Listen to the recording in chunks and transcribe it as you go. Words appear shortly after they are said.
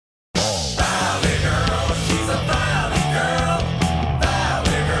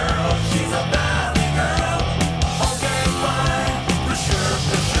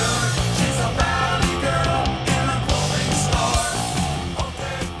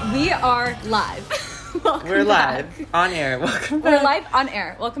We are live. We're live on air. Welcome back. We're live on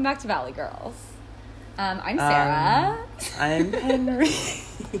air. Welcome back to Valley Girls. I'm Sarah. I'm Henry.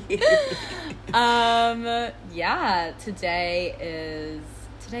 Yeah, today is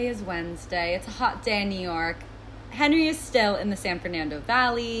Wednesday. It's a hot day in New York. Henry is still in the San Fernando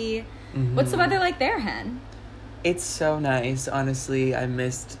Valley. Mm-hmm. What's the weather like there, Hen? It's so nice, honestly. I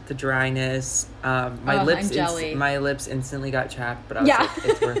missed the dryness. My lips instantly got chapped, but I was like,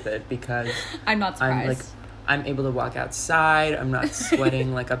 it's worth it because I'm not surprised. I'm able to walk outside. I'm not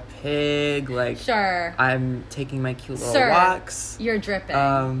sweating like a pig. Like, sure. I'm taking my cute little walks. You're dripping.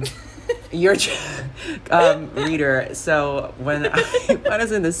 Reader. So when I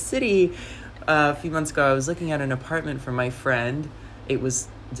was in the city a few months ago, I was looking at an apartment for my friend. It was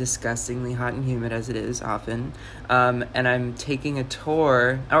disgustingly hot and humid, as it is often, and I'm taking a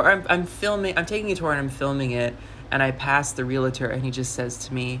tour, or I'm taking a tour and I'm filming it, and I pass the realtor and he just says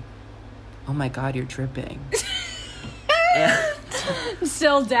to me, "Oh my God, you're dripping." And I'm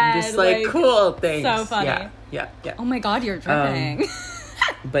still dead. I'm just like, cool, thanks. So funny. Yeah. Oh my God, you're dripping.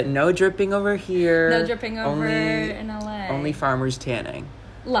 But no dripping over here. No dripping over in LA. Only farmers tanning.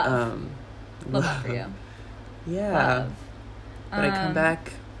 Love for you. Yeah. Love. But I come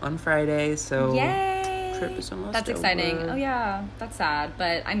back on Friday, so yay! Trip is almost That's exciting. over. Oh yeah, that's sad,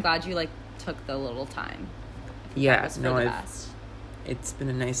 but I'm glad you took the little time. Yeah, best. It's been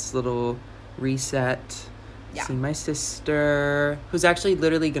a nice little reset. Yeah. Seeing my sister, who's actually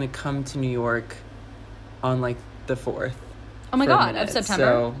literally going to come to New York on the 4th. Oh my God, of September.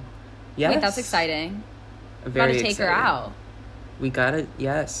 So, yes. Wait, that's exciting. Very gotta take her out. We gotta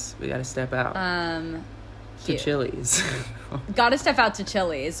step out. To Chili's. Gotta step out to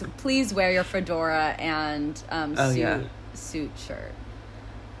Chili's. Please wear your fedora and suit shirt.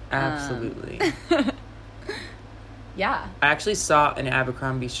 Absolutely. Yeah. I actually saw an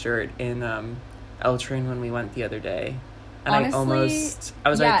Abercrombie shirt in L Train when we went the other day. And honestly,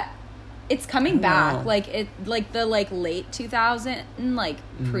 I was like, it's coming back. The late 2000,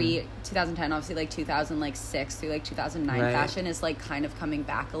 pre 2010, obviously 2006 through 2009 fashion is kind of coming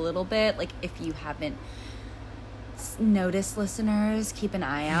back a little bit. If you haven't noticed, listeners, keep an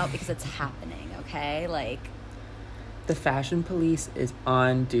eye out because it's happening, okay? The fashion police is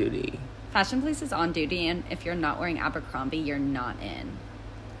on duty. Fashion police is on duty, and if you're not wearing Abercrombie, you're not in.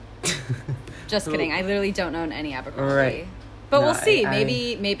 Just kidding. I literally don't own any Abercrombie. Right. But we'll see.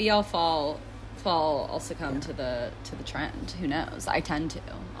 Maybe I'll fall. I'll succumb to the trend. Who knows? I tend to,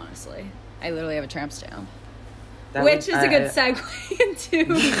 honestly. I literally have a tramp stamp. Which is a good segue into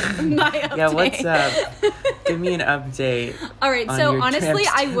my update. Yeah, what's up? Give me an update. All right, so honestly,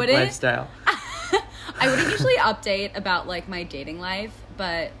 I wouldn't. Lifestyle. I wouldn't usually update about my dating life,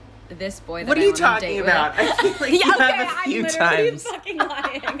 but this boy that what are you talking about? I feel like you have a few times. I'm fucking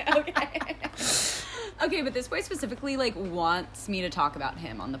lying. Okay. Okay, but this boy specifically wants me to talk about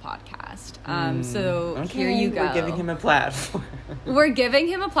him on the podcast. So here you go. We're giving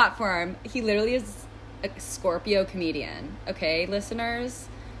him a platform. He literally is a Scorpio comedian. Okay, listeners.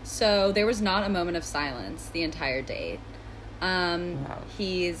 So there was not a moment of silence the entire date. Wow.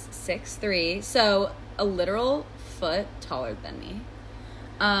 He's 6'3", so a literal foot taller than me.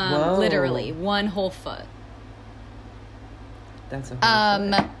 Literally one whole foot. That's a whole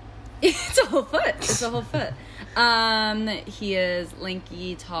foot. It's a whole foot. He is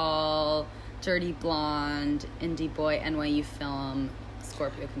lanky, tall, dirty blonde, indie boy, NYU film,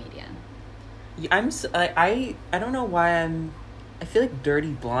 Scorpio comedian. I don't know why I feel like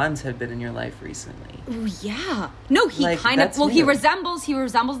dirty blondes have been in your life recently. Ooh, yeah. No, he he resembles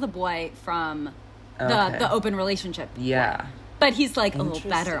the boy from the open relationship. Yeah. Boy. But he's a little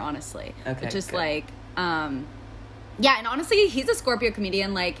better, honestly. Okay. Which is yeah, and honestly, he's a Scorpio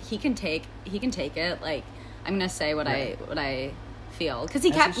comedian. He can take it. I'm gonna say what I feel because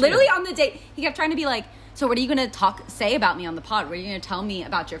he kept literally on the date. He kept trying to be so what are you gonna say about me on the pod? What are you gonna tell me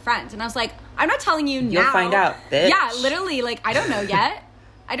about your friends? And I was like, I'm not telling you now. You'll find out, bitch. Yeah, literally. I don't know yet.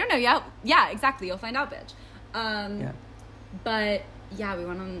 Yeah, exactly. You'll find out, bitch. Yeah. But yeah,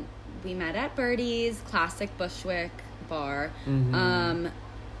 we met at Birdie's, classic Bushwick bar. Mm-hmm.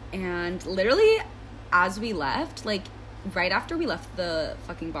 And literally as we left, right after we left the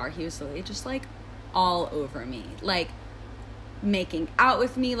fucking bar, he was literally just all over me, making out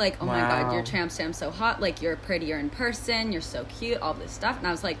with me, oh my God, your tramp stamp's so hot, you're prettier in person, you're so cute, all this stuff. And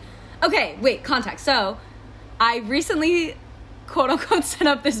I was like, okay, wait, context. So I recently quote unquote set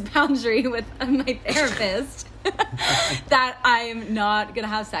up this boundary with my therapist that I'm not gonna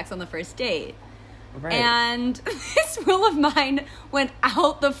have sex on the first date. Right. And this rule of mine went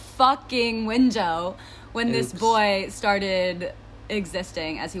out the fucking window when this boy started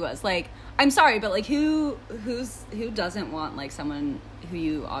existing as he was. Like, I'm sorry, but like who doesn't want like someone who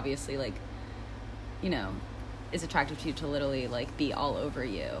you obviously like, you know, is attractive to you to literally like be all over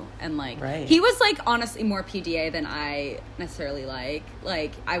you. And like he was like honestly more PDA than I necessarily like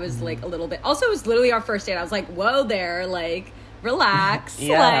I was like a little bit, also it was literally our first date. I was like, whoa there, like relax.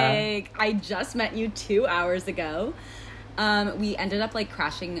 Like I just met you 2 hours ago. We ended up like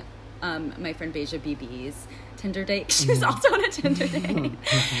crashing my friend Beja BB's Tinder date. She was also on a Tinder date.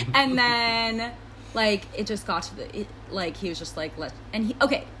 And then like it just got to like he was just like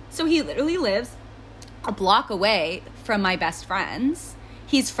so he literally lives a block away from my best friends.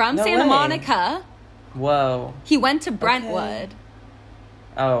 He's from Santa Monica. Whoa. He went to Brentwood. Okay.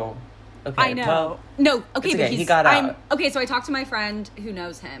 Oh. Okay. I know. Well, no, okay, but he got out. Okay, so I talked to my friend who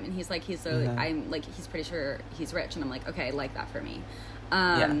knows him, and he's like, he's pretty sure he's rich, and I'm like, okay, I like that for me.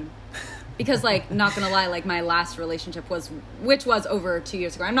 Because like, not gonna lie, like my last relationship was over 2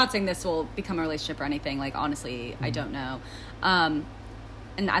 years ago. I'm not saying this will become a relationship or anything. Like honestly, I don't know.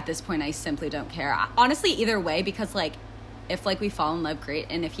 And at this point, I simply don't care. Honestly, either way, because like, if like we fall in love, great,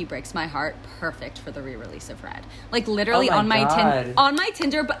 and if he breaks my heart, perfect for the re-release of Red. Like literally in my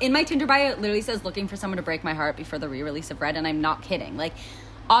Tinder bio, it literally says looking for someone to break my heart before the re-release of Red, and I'm not kidding. Like,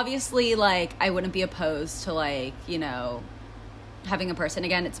 obviously, like I wouldn't be opposed to like, you know, having a person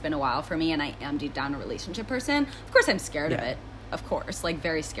again. It's been a while for me, and I am deep down a relationship person. Of course, I'm scared of it. Of course, like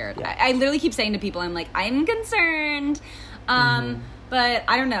very scared. Yeah. I literally keep saying to people, I'm like, I'm concerned. But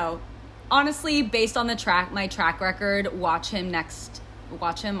I don't know. Honestly, based on my track record, watch him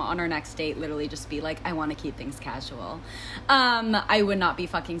on our next date literally just be like, I want to keep things casual. I would not be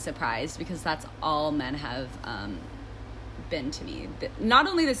fucking surprised, because that's all men have been to me. Not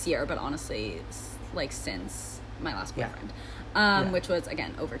only this year, but honestly, like since my last boyfriend, which was,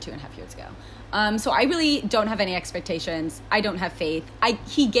 again, over 2.5 years ago. So I really don't have any expectations. I don't have faith.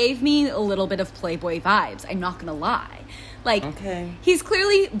 He gave me a little bit of Playboy vibes. I'm not going to lie. Like, he's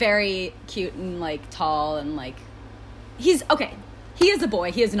clearly very cute and, like, tall and, like, he is a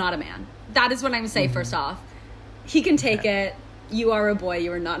boy. He is not a man. That is what I'm going to say, first off. He can take it. You are a boy.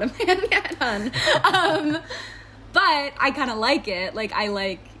 You are not a man yet, hun. But I kind of like it. Like, I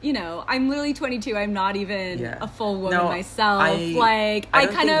like, you know, I'm literally 22. I'm not even a full woman myself. I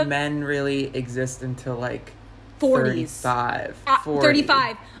don't think men really exist until, like, 40s. 35.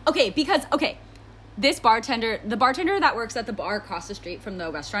 35. Okay, because, the bartender that works at the bar across the street from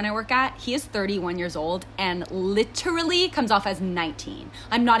the restaurant I work at, he is 31 years old and literally comes off as 19.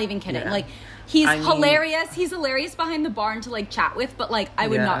 I'm not even kidding. Like, he's hilarious. He's hilarious behind the bar and to, like, chat with, but, like, I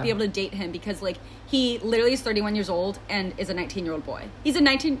would not be able to date him because, like, he literally is 31 years old and is a 19-year-old boy. He's a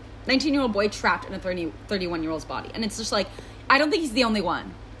 19-year-old boy trapped in a 31-year-old's body. And it's just, like, I don't think he's the only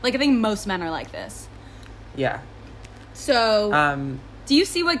one. Like, I think most men are like this. Yeah. So, do you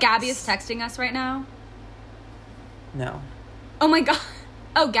see what Gabby is texting us right now? No. Oh my god.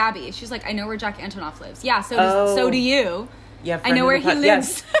 Oh, Gabby. She's like, I know where Jack Antonoff lives. Yeah, so do you. Yeah, I know where he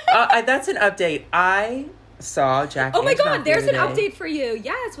lives. Yes. That's an update. I saw Jack Antonoff. Oh my god, there's an update for you.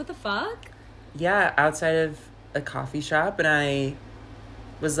 Yes, what the fuck? Yeah, outside of a coffee shop, and I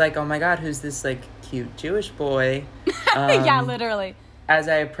was like, oh my god, who's this, like, cute Jewish boy? Yeah, literally. As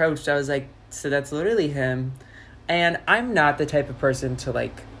I approached, I was like, so that's literally him. And I'm not the type of person to,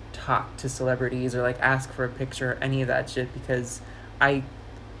 like, talk to celebrities or, like, ask for a picture or any of that shit, because I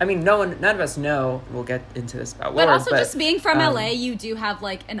mean, none of us know. We'll get into this about Lorde, but also just being from LA, you do have,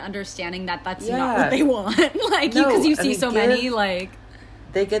 like, an understanding that that's not what they want. Like, because you see many, like...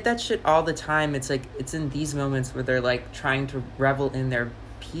 They get that shit all the time. It's, like, it's in these moments where they're, like, trying to revel in their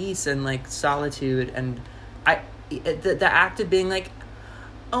peace and, like, solitude. And the act of being like,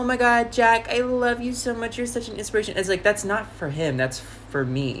 oh my god, Jack, I love you so much. You're such an inspiration. It's like, that's not for him. That's for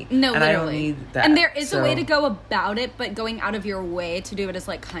me. No, and literally. I don't need that. And there is a way to go about it, but going out of your way to do it is,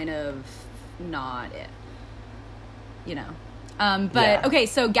 like, kind of not it. You know? Okay,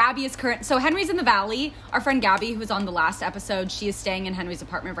 so Gabby is so Henry's in the Valley. Our friend Gabby, who was on the last episode, she is staying in Henry's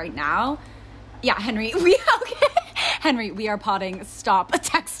apartment right now. Yeah, Henry, Henry, we are potting. Stop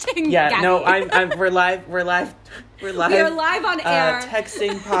texting. Yeah, Gabby. no, we're live. We are live on air.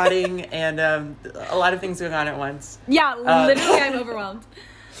 Texting, potting, and a lot of things going on at once. Yeah, literally, I'm overwhelmed.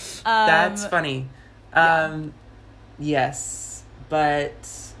 That's funny. Yes,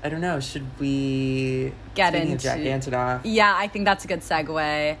 but I don't know. Should we get into Jack Antonoff? Yeah, I think that's a good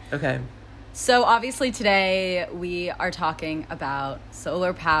segue. Okay. So obviously today we are talking about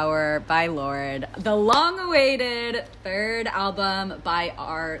Solar Power by Lorde, the long-awaited third album by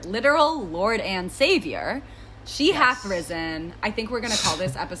our literal Lord and Savior, She Hath Risen. I think we're going to call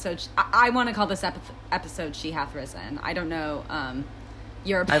this episode... I want to call this episode She Hath Risen. I don't know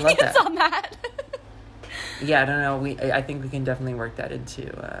your opinions on that. Yeah, I don't know. I think we can definitely work that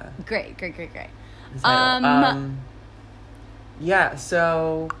into... Great. Yeah,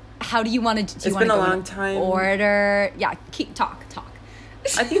 so... How do you want to... It's been a long time. Order? Yeah, talk.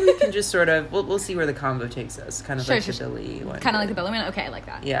 I think we can just sort of... We'll see where the combo takes us. Kind of like the Billy one. Kind of like the Billy one? Okay, I like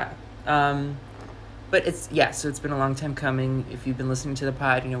that. Yeah. But so it's been a long time coming. If you've been listening to the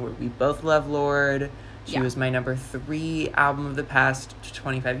pod, you know, we both love Lorde. She was my number 3 album of the past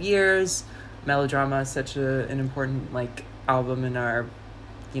 25 years. Melodrama is such an important, like, album in our,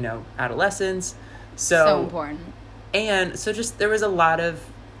 you know, adolescence. So important. And so just, there was a lot of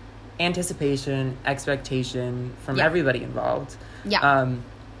anticipation, expectation from everybody involved. Yeah.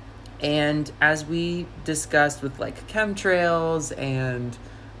 And as we discussed with, like, chemtrails and...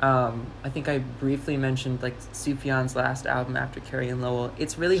 I think I briefly mentioned, like, Sufjan's last album after Carrie and Lowell.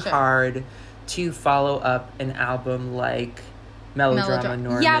 It's really hard to follow up an album like Melodrama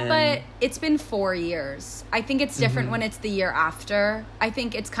Norman. Yeah, but it's been 4 years. I think it's different when it's the year after. I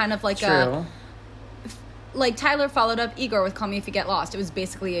think it's kind of like True. Like, Tyler followed up Igor with Call Me If You Get Lost. It was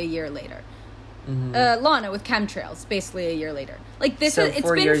basically a year later. Lana with Chemtrails, basically a year later. Like, it's been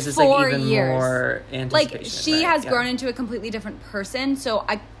 4 years. Is like even more anticipation. Like, she has grown into a completely different person. So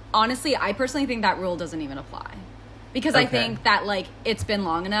I personally think that rule doesn't even apply, because I think that, like, it's been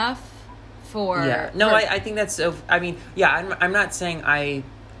long enough for. Yeah. No, I think that's so. I mean, yeah, I'm not saying I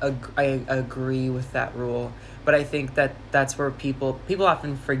agree with that rule, but I think that's where people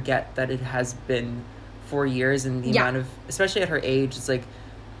often forget that it has been 4 years, and the amount of, especially at her age, it's like.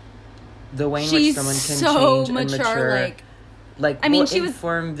 The way in which someone can change and mature, like I mean, she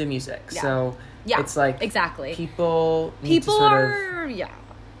inform the music. Yeah. So it's like exactly people are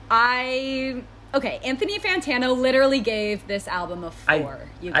Anthony Fantano literally gave this album a 4.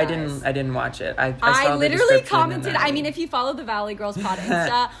 You guys. I didn't watch it. I saw literally commented. I mean, if you follow the Valley Girls pod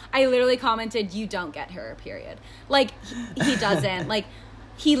Insta, I literally commented, "You don't get her." Period. Like, he doesn't. Like,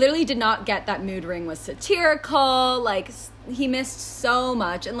 he literally did not get that Mood Ring was satirical. Like, he missed so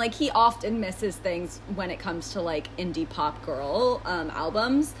much, and, like, he often misses things when it comes to, like, indie pop girl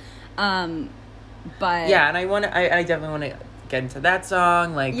albums. But yeah, and I definitely want to get into that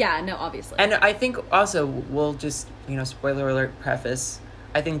song. Like, yeah, no, obviously, and I think also we'll just, you know, spoiler alert, preface.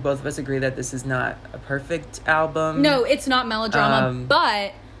 I think both of us agree that this is not a perfect album. No, it's not Melodrama,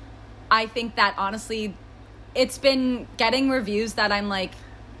 but I think that honestly, it's been getting reviews that I'm like,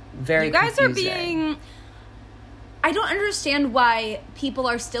 very you guys confusing. Are being. I don't understand why people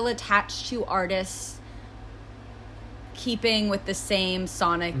are still attached to artists keeping with the same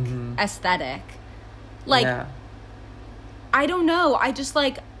sonic aesthetic. Like, I don't know. I just,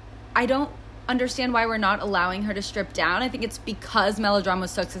 like, I don't understand why we're not allowing her to strip down. I think it's because Melodrama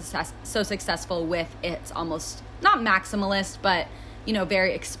was so successful with its almost, not maximalist, but, you know,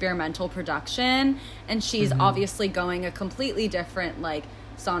 very experimental production. And she's obviously going a completely different, like,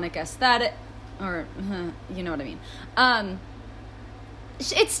 sonic aesthetic, or you know what I mean.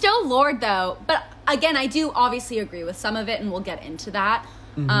 It's still Lorde though, but again, I do obviously agree with some of it, and we'll get into that.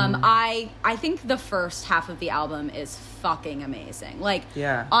 I think the first half of the album is fucking amazing. Like,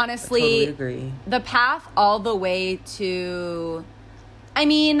 honestly, I totally agree. The path all the way to, I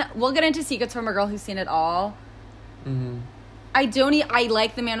mean, we'll get into Secrets from a Girl Who's Seen It All. I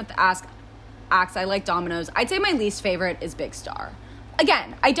like The Man with the Axe. I like Dominoes. I'd say my least favorite is Big Star.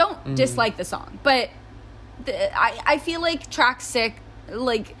 Again, I don't dislike the song, but I feel like track 6,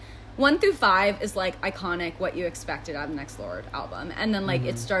 like 1 through 5 is like iconic, what you expected out of the next Lorde album. And then, like,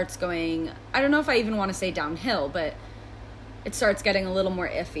 it starts going, I don't know if I even want to say downhill, but it starts getting a little more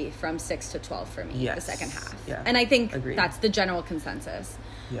iffy from 6 to 12 for me, the second half. Yeah. And I think that's the general consensus.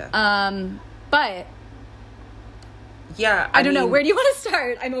 Yeah. But yeah, I don't know. Where do you want to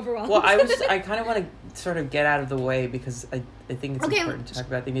start? I'm overwhelmed. Well, I kind of want to sort of get out of the way, because I think it's important to talk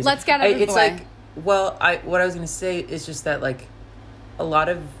about the music. Let's get out of the way. It's like, well, what I was going to say is just that, like, a lot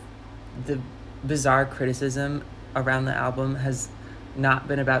of the bizarre criticism around the album has not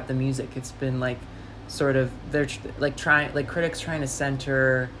been about the music. It's been, like, sort of, they're critics trying to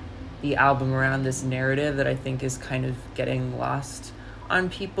center the album around this narrative that I think is kind of getting lost on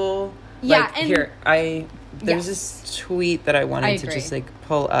people. Yeah, like, and there's this tweet that I wanted to just, like,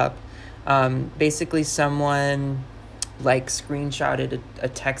 pull up. Basically someone, like, screenshotted a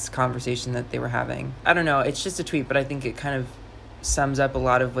text conversation that they were having. I don't know, it's just a tweet, but I think it kind of sums up a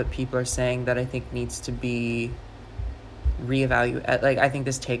lot of what people are saying that I think needs to be reevaluated. Like, I think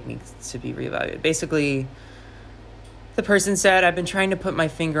this take needs to be reevaluated. Basically, The person said, I've been trying to put my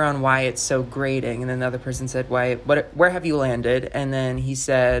finger on why it's so grating. And then the other person said, where have you landed? And then he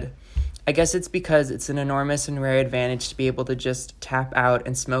said, I guess it's because it's an enormous and rare advantage to be able to just tap out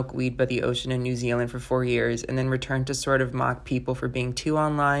and smoke weed by the ocean in New Zealand for 4 years and then return to sort of mock people for being too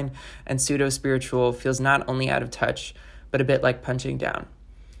online and pseudo-spiritual feels not only out of touch, but a bit like punching down.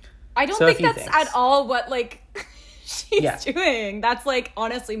 I don't think that's at all what, like, she's doing. That's, like,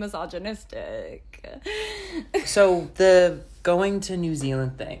 honestly misogynistic. So the going to New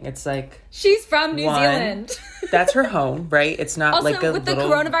Zealand thing, it's like... She's from New Zealand. That's her home, right? It's not also, like a with the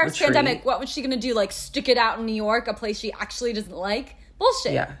coronavirus pandemic, what was she going to do? Like, stick it out in New York, a place she actually doesn't like?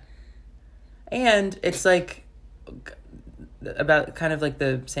 Bullshit. Yeah. And it's like... about kind of like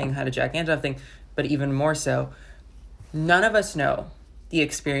the saying hi to Jack Antonoff thing, but even more so, none of us know the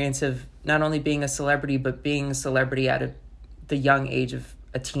experience of not only being a celebrity, but being a celebrity at the young age of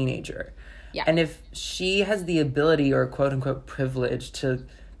a teenager. Yeah. And if she has the ability or quote unquote privilege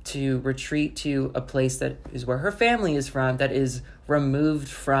to retreat to a place that is where her family is from, that is removed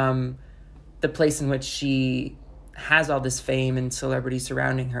from the place in which she has all this fame and celebrity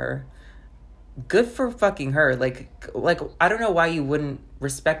surrounding her, good for fucking her. Like I don't know why you wouldn't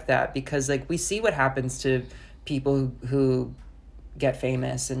respect that, because like we see what happens to people who get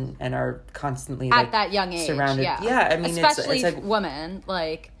famous and are constantly at like that young age surrounded. Yeah, I mean, especially it's like women,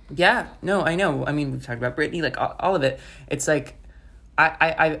 like yeah, no, I know. I mean, we've talked about Britney, like all of it. It's like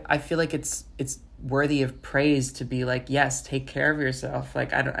I feel like it's worthy of praise to be like, yes, take care of yourself.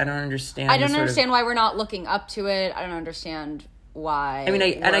 Like I don't understand. I don't understand why we're not looking up to it. I don't understand why. I mean,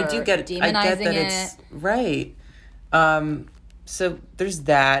 I do get demonizing I get that it's right. So there's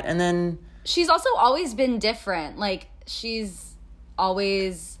that, and then she's also always been different. Like she's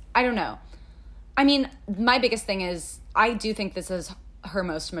always, I don't know. I mean, my biggest thing is I do think this is her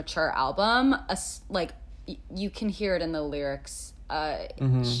most mature album. Like you can hear it in the lyrics.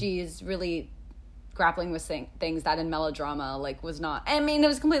 She's really grappling with things that in Melodrama like was not. I mean, it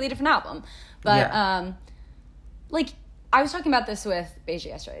was a completely different album, but like I was talking about this with Beijing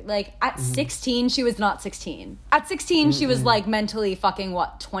yesterday. Like at 16, she was not 16. At 16, she was like mentally fucking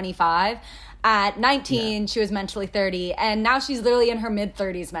 25. At 19, she was mentally 30, and now she's literally in her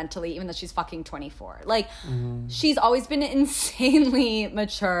mid-30s mentally, even though she's fucking 24. Like, she's always been insanely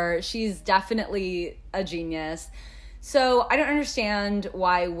mature. She's definitely a genius. So I don't understand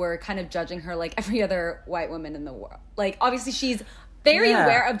why we're kind of judging her like every other white woman in the world. Like, obviously, she's very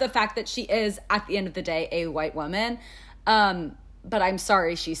aware of the fact that she is, at the end of the day, a white woman. But I'm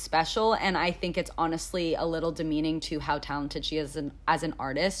sorry, she's special, and I think it's honestly a little demeaning to how talented she is as an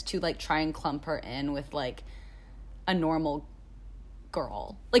artist to like try and clump her in with like a normal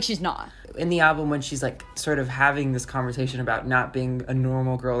girl. Like she's not. In the album, when she's like sort of having this conversation about not being a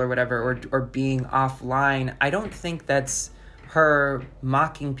normal girl or whatever, or being offline, I don't think that's her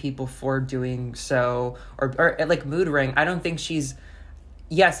mocking people for doing so, or like Mood Ring. I don't think she's.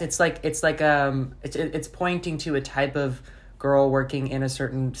 Yes, it's pointing to a type of girl working in a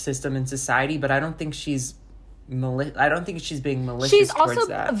certain system in society, but I don't think she's being malicious. She's towards also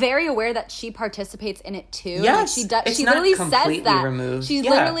that. Very aware that she participates in it too. Yes, like she does. It's she not literally completely says that. removed. She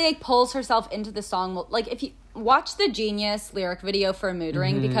literally like pulls herself into the song. Like if you watch the Genius lyric video for Mood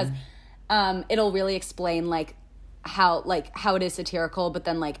Ring, because it'll really explain like how it is satirical, but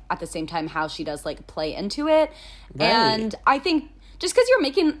then like at the same time how she does like play into it. Right. And I think just because you're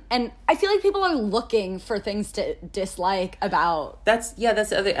making, and I feel like people are looking for things to dislike about. That's the other.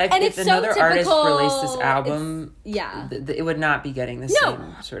 If another artist released this album, it would not be getting the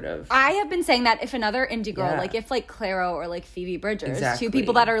same sort of. I have been saying that if another indie girl, like if like Clairo or like Phoebe Bridgers, two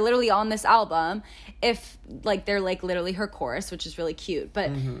people that are literally on this album, if like they're like literally her chorus, which is really cute, but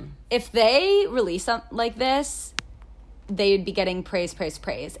if they release something like this, they'd be getting praise.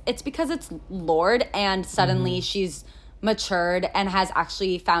 It's because it's Lorde, and suddenly she's matured and has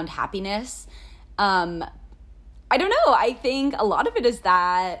actually found happiness. I don't know. I think a lot of it is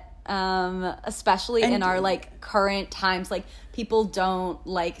that, especially in our like current times, like people don't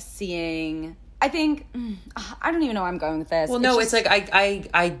like seeing. I think I don't even know where I'm going with this. Well, it's like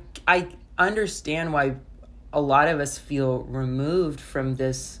I understand why a lot of us feel removed from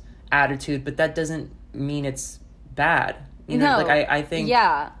this attitude, but that doesn't mean it's bad. You know, like I think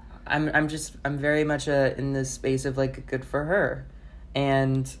I'm very much in this space of like good for her,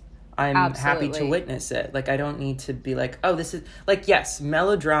 and I'm happy to witness it. Like I don't need to be like, oh, this is like, yes,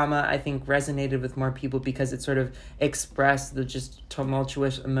 Melodrama I think resonated with more people because it sort of expressed the just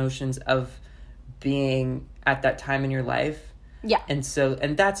tumultuous emotions of being at that time in your life. Yeah. And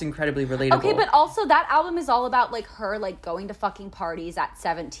that's incredibly relatable. Okay, but also that album is all about like her like going to fucking parties at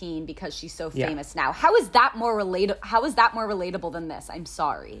 17 because she's so famous now. How is that more relatable than this? I'm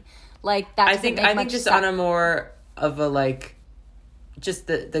sorry. Like that doesn't make much sense. I think just on a more of a like just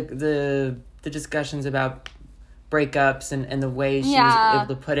the discussions about breakups and the way she was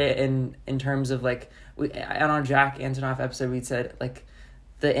able to put it in terms of like on our Jack Antonoff episode we said like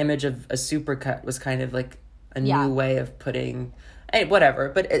the image of a supercut was kind of like a new way of putting whatever,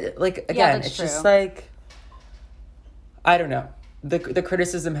 but like again it's true. Just like I don't know, the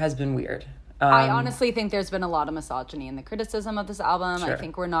criticism has been weird. I honestly think there's been a lot of misogyny in the criticism of this album. Sure. I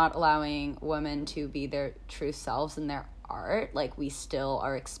think we're not allowing women to be their true selves in their art. Like we still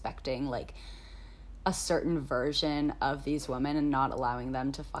are expecting like a certain version of these women and not allowing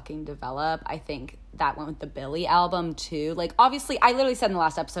them to fucking develop. I think that went with the Billie album too. Like obviously I literally said in the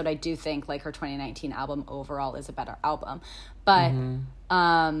last episode I do think like her 2019 album overall is a better album. But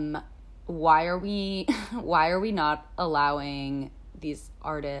why are we not allowing these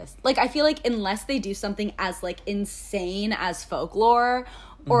artists? Like I feel like unless they do something as like insane as Folklore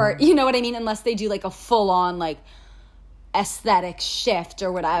or you know what I mean, unless they do like a full on like aesthetic shift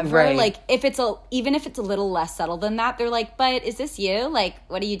or whatever, right. Like even if it's a little less subtle than that, they're like, but is this you? Like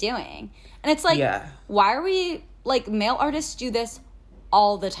what are you doing? And it's like why are we like, male artists do this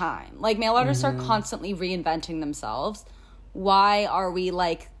all the time. Like male artists are constantly reinventing themselves. Why are we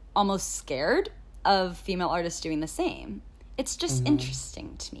like almost scared of female artists doing the same? It's just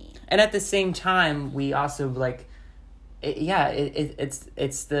interesting to me. And at the same time we also like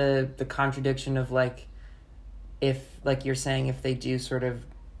it's the contradiction of like, if like you're saying, if they do sort of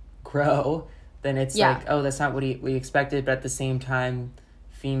grow, then it's like, oh, that's not what we expected. But at the same time,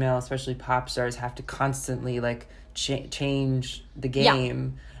 female, especially pop stars, have to constantly like change the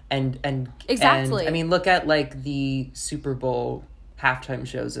game. And exactly. And, I mean, look at like the Super Bowl halftime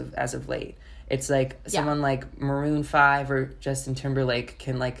shows as of late. It's like someone like Maroon 5 or Justin Timberlake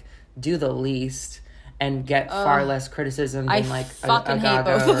can like do the least and get far less criticism than like a Gaga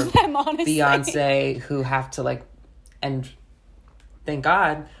both or of them, honestly. Beyonce, who have to like, and thank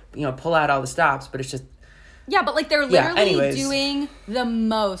God, you know, pull out all the stops, but it's just... Yeah, but like they're literally doing the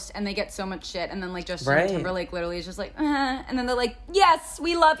most and they get so much shit, and then like Justin Timberlake literally is just like, and then they're like, yes,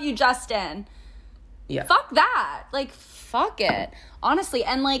 we love you, Justin. Yeah. Fuck that. Like, fuck it. Honestly,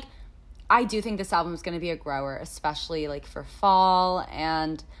 and like, I do think this album is going to be a grower, especially like for fall,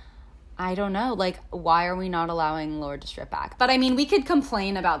 and... I don't know, like, why are we not allowing Lorde to strip back? But I mean, we could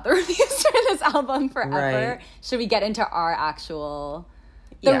complain about the reviews for this album forever. Right. Should we get into our actual,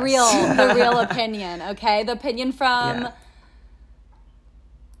 the real opinion, okay? The opinion from,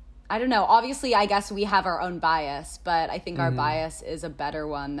 I don't know, obviously, I guess we have our own bias, but I think our bias is a better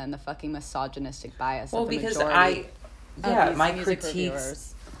one than the fucking misogynistic bias of the majority of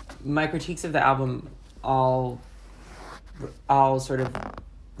my critiques of the album all sort of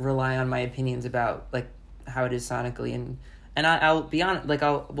rely on my opinions about like how it is sonically, and I'll be honest, like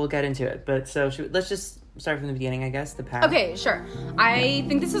we'll get into it, but so let's just start from the beginning, I guess. The path. Okay, sure. I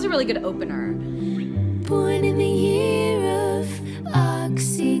think this is a really good opener. Born in the year of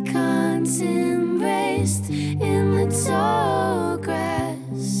Oxycontin, raised in the tall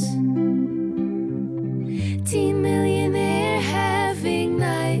grass, teen millionaire having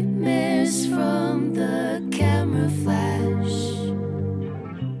nightmares from the camera flash.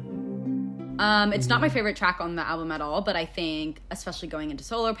 It's not my favorite track on the album at all, but I think, especially going into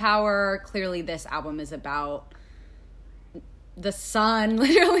Solar Power, clearly this album is about the sun,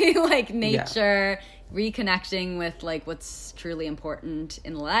 literally, like nature, reconnecting with like what's truly important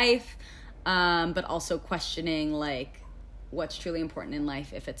in life, but also questioning like what's truly important in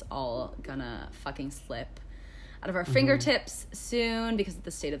life if it's all gonna fucking slip out of our fingertips soon because of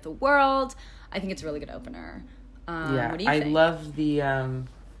the state of the world. I think it's a really good opener. What do you think?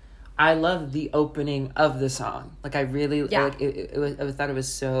 I love the opening of the song. Like, I really like it. I thought it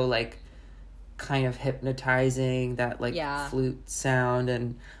was so like kind of hypnotizing, that like flute sound,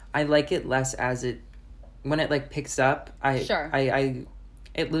 and I like it less as when it like picks up. It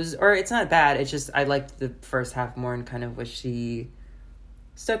loses, or it's not bad. It's just I liked the first half more and kind of wish she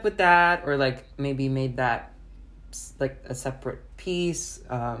stuck with that, or like maybe made that like a separate piece.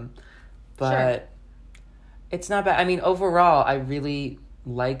 But it's not bad. I mean, overall, I really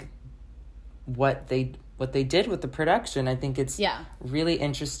like what they did with the production. I think it's really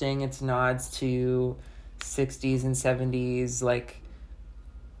interesting. It's nods to 60s and 70s, like,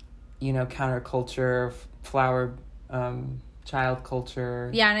 you know, counterculture, flower child culture.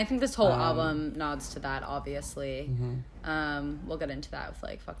 Yeah, and I think this whole album nods to that, obviously. We'll get into that with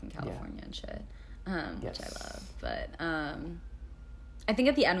like fucking California and shit, which I love. But I think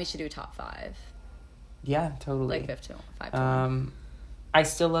at the end we should do top 5. Yeah, totally. Like 5 to 1. I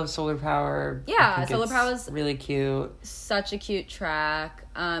still love Solar Power. Yeah, Solar Power is really cute. Such a cute track.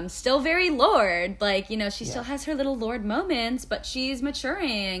 Still very Lorde. Like, you know, she still has her little Lorde moments, but she's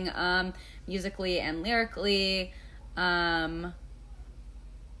maturing musically and lyrically. I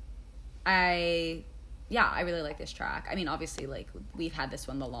really like this track. I mean, obviously, like, we've had this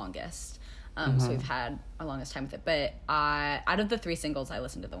one the longest. So we've had our longest time with it. But out of the 3 singles, I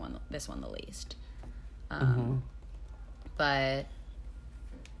listened to this one the least. But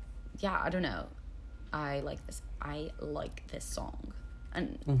yeah, I don't know. I like this song.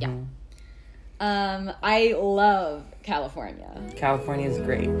 And I love California. California is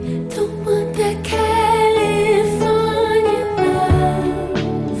great. Don't want that California love.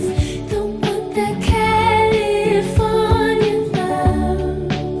 Don't want that California love.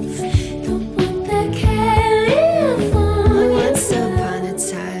 Don't want that California. Once upon a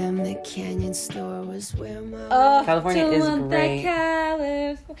time, the Canyon store was where my California is great.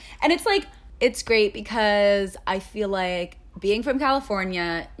 And it's like, it's great because I feel like being from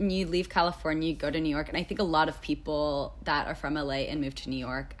California, and you leave California, you go to New York, and I think a lot of people that are from LA and move to New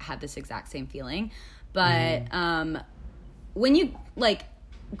York have this exact same feeling. But when you like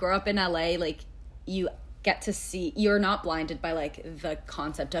grow up in LA, like you get to see, you're not blinded by like the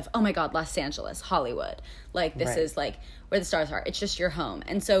concept of, oh my God, Los Angeles, Hollywood. Like this is like where the stars are. It's just your home.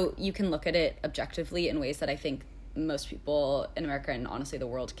 And so you can look at it objectively in ways that I think most people in America and honestly the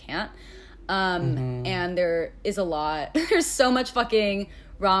world can't. And there is a lot, there's so much fucking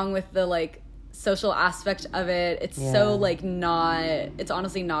wrong with the like social aspect of it. It's so like it's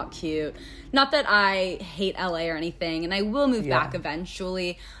honestly not cute. Not that I hate LA or anything, and I will move back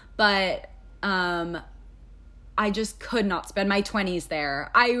eventually, but I just could not spend my 20s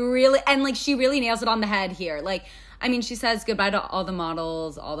there. And like she really nails it on the head here. Like, I mean, she says goodbye to all the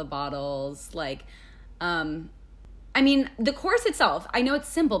models, all the bottles, like, I mean, the chorus itself, I know it's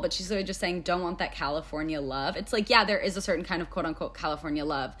simple, but she's sort of just saying, don't want that California love. It's like, yeah, there is a certain kind of quote-unquote California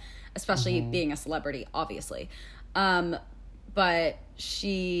love, especially being a celebrity, obviously. But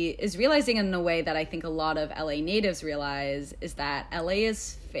she is realizing in a way that I think a lot of LA natives realize is that LA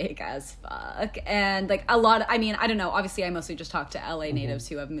is fake as fuck. And, like, I mean, I don't know. Obviously, I mostly just talk to LA natives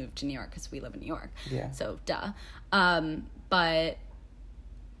who have moved to New York because we live in New York. Yeah. So, duh. But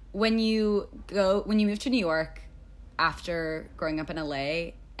when you move to New York, after growing up in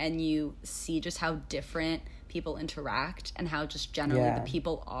LA and you see just how different people interact and how just generally the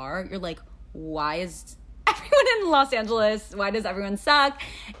people are, you're like, why is everyone in Los Angeles, why does everyone suck?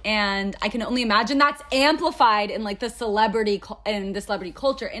 And I can only imagine that's amplified in like the celebrity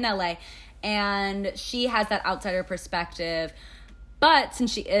culture in LA. And she has that outsider perspective. But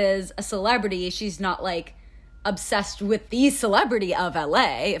since she is a celebrity, she's not like obsessed with the celebrity of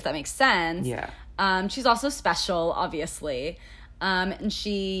LA, if that makes sense. Yeah. She's also special, obviously. And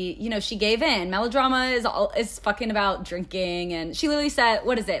she, you know, she gave in. Melodrama is fucking about drinking. And she literally said,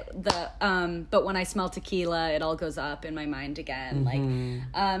 what is it? But when I smell tequila, it all goes up in my mind again.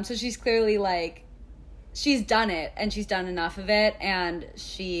 Like, so she's clearly like, she's done it and she's done enough of it. And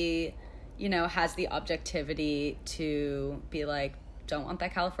she, you know, has the objectivity to be like, don't want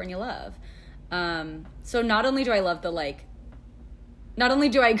that California love. So not only do I love not only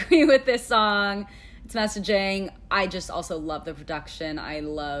do I agree with this song, its messaging, I just also love the production. I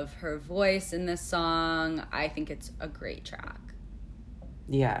love her voice in this song. I think it's a great track.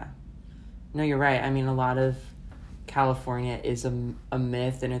 Yeah. No, you're right. I mean, a lot of California is a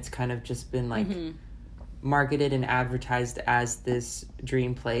myth, and it's kind of just been like marketed and advertised as this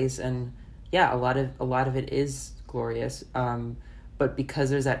dream place. And yeah, a lot of it is glorious. But because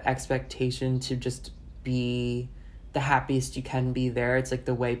there's that expectation to just be the happiest you can be there, it's like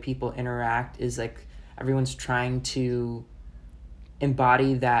the way people interact is like everyone's trying to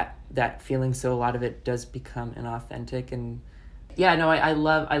embody that feeling, so a lot of it does become inauthentic. And yeah, no, I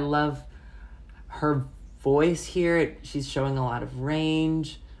love her voice here. She's showing a lot of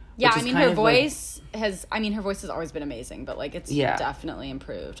range. Yeah, I mean, her voice has always been amazing, but like it's definitely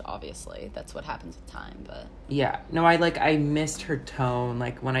improved, obviously. That's what happens with time, but yeah. No, I missed her tone.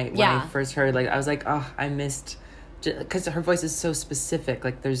 Like when I first heard, like I was like, oh, I missed, because her voice is so specific.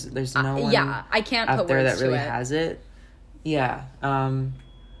 Like there's no one I can't out put there words that really to it. has it. Yeah.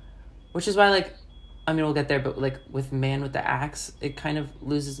 Which is why, like, I mean, we'll get there, but like with Man with the Axe, it kind of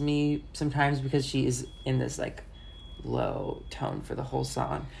loses me sometimes because she is in this like low tone for the whole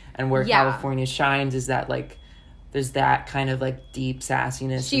song. And where California shines is that like there's that kind of like deep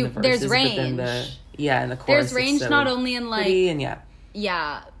sassiness in the verses, there's range. but then in the chorus there's range, so not only in like pretty and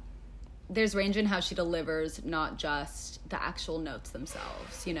there's range in how she delivers, not just the actual notes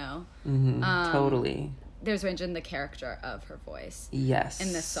themselves, you know? Totally. There's range in the character of her voice. Yes.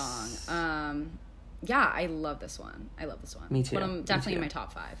 In this song. Yeah, I love this one. Me too. Definitely in my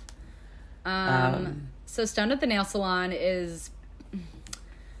top 5. So Stoned at the Nail Salon is...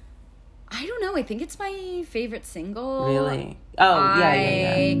 I don't know. I think it's my favorite single. Really? Oh,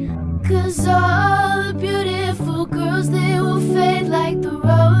 yeah. 'Cause all the beautiful girls, they will fade like the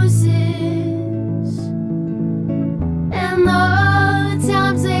roses. And all the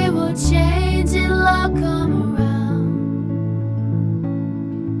times they will change and love come around.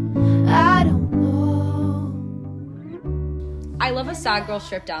 I don't know. I love a sad girl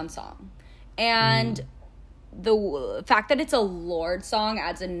stripped down song. And the fact that it's a Lorde song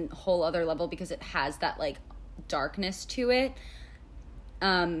adds a whole other level because it has that like darkness to it.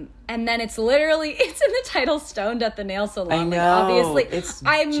 And then it's in the title "Stoned at the Nail Salon." I know. Like, obviously, it's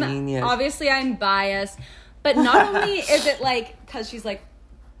genius. Obviously, I'm biased, but not only is it like because she's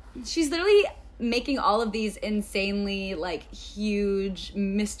literally making all of these insanely like huge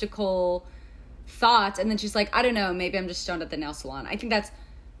mystical thoughts, and then she's like, I don't know, maybe I'm just stoned at the nail salon. I think that's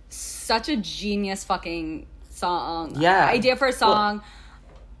such a genius fucking song. Yeah. Idea for a song. Well,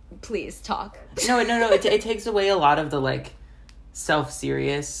 please talk. No. It takes away a lot of the like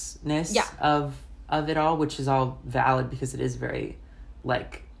self-seriousness of it all, which is all valid because it is very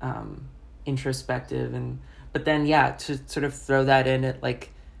like introspective, but then to sort of throw that in, it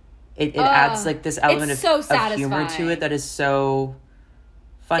like it adds like this element of humor to it that is so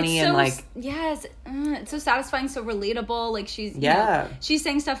funny and like it's so satisfying, so relatable. Like she's she's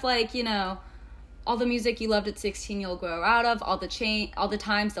saying stuff like, you know, all the music you loved at 16 you'll grow out of, all the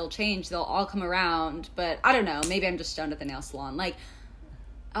times they'll change, they'll all come around, but I don't know, maybe I'm just stoned at the nail salon. Like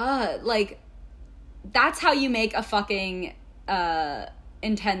that's how you make a fucking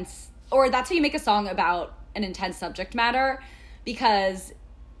intense, or that's how you make a song about an intense subject matter, because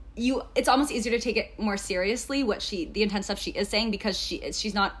it's almost easier to take it more seriously the intense stuff she is saying, because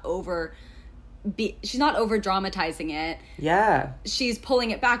she's not over dramatizing it. Yeah. She's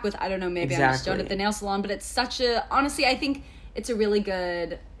pulling it back with, I don't know, maybe I'm just stoned at the nail salon, but it's honestly, I think it's it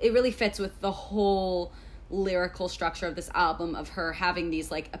really fits with the whole lyrical structure of this album, of her having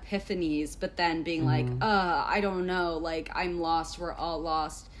these like epiphanies, but then being like, I don't know, like I'm lost, we're all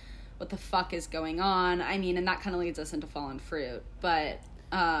lost, what the fuck is going on? I mean, and that kind of leads us into Fallen Fruit, but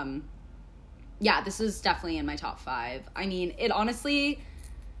this is definitely in my top 5. I mean, it honestly,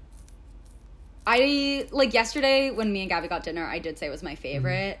 I like yesterday when me and Gabby got dinner, I did say it was my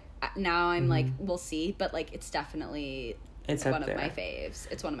favorite. Now I'm like, we'll see, but like it's definitely one of my faves.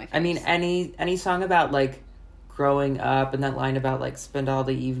 It's one of my faves. I mean, any song about like growing up, and that line about like spend all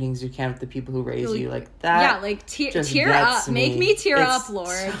the evenings you can with the people who raise you, like that. Yeah, like tear up, make me tear up, Lord.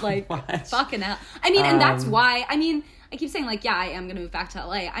 So like much. Fucking hell. I mean, and that's why. I mean, I keep saying like, I am gonna move back to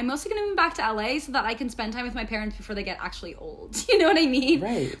LA. I'm mostly gonna move back to LA so that I can spend time with my parents before they get actually old. You know what I mean?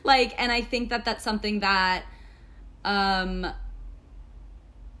 Right. Like, and I think that that's something that, I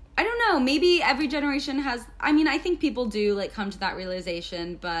don't know, maybe every generation has, I mean, I think people do like come to that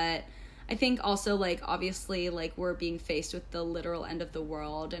realization, but I think also like, obviously, like we're being faced with the literal end of the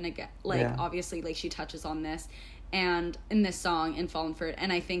world, and again, like obviously like she touches on this and in this song in Fallen Fruit,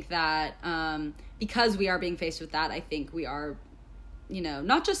 and I think that because we are being faced with that, I think we are, you know,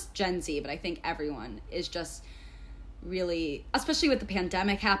 not just Gen Z, but I think everyone is just really, especially with the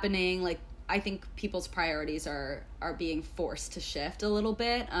pandemic happening, like I think people's priorities are being forced to shift a little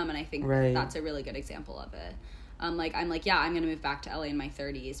bit, and I think that's a really good example of it. I'm gonna move back to LA in my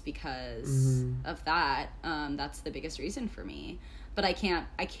 30s because of that. That's the biggest reason for me. But I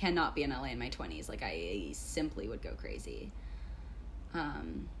cannot be in LA in my 20s. Like, I simply would go crazy.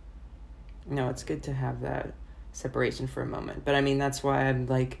 No, it's good to have that separation for a moment. But I mean, that's why I'm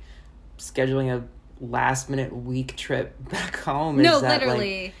like scheduling a last minute week trip back home.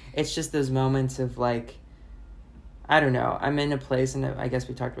 Literally. Like, it's just those moments of like, I don't know. I'm in a place, and I guess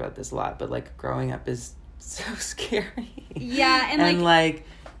we talked about this a lot, but like growing up is so scary. Yeah, and like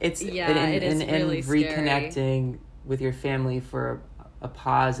it's it is really reconnecting scary with your family for a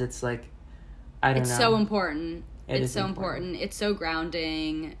pause. It's like, I don't know. It's so important. It's so important. It's so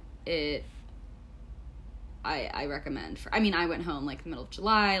grounding. I recommend. I went home like the middle of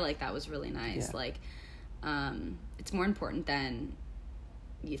July. Like that was really nice. Yeah. Like, it's more important than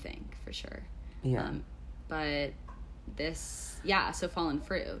you think, for sure. Yeah. But this, so Fallen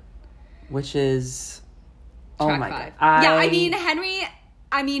Fruit, which is track oh my 5. God. Yeah, I mean, Henry.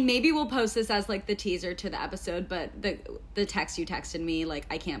 I mean, maybe we'll post this as like the teaser to the episode, but the text you texted me, like,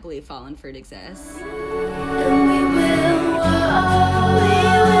 I can't believe Fallen Fruit exists. And we will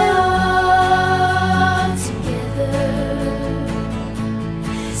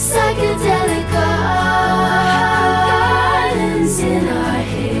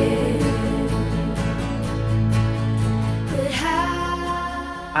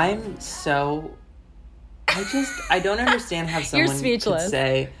I don't understand how someone could speechless.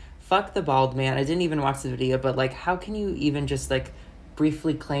 say, fuck the bald man. I didn't even watch the video, but, like, how can you even just, like,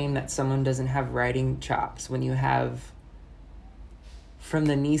 briefly claim that someone doesn't have writing chops when you have from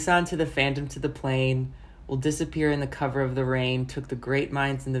the Nissan to the Phantom to the plane, will disappear in the cover of the rain, took the great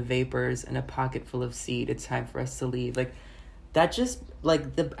minds and the vapors and a pocket full of seed. It's time for us to leave. Like, that just,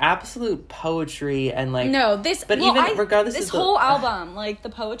 like, the absolute poetry and, like... No, regardless this of whole album, like, the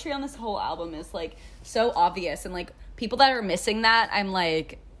poetry on this whole album is, like, so obvious. And, like, people that are missing that, I'm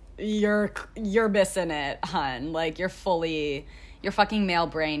like, you're missing it, hun. Like, your fucking male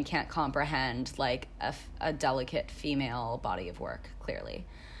brain can't comprehend, like, a delicate female body of work, clearly.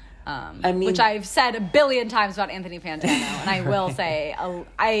 Which I've said a billion times about Anthony Fantano, and I will say,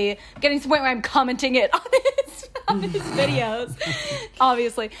 I getting to the point where I'm commenting it on his videos,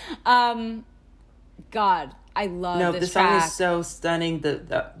 obviously. God, I love this track. The song is so stunning.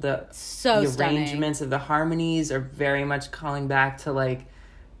 The arrangements of the harmonies are very much calling back to, like,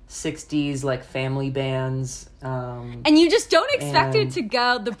 60s, like, family bands. And you just don't expect it to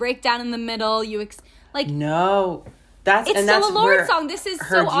go the breakdown in the middle. No. It's still a Lorde song. This is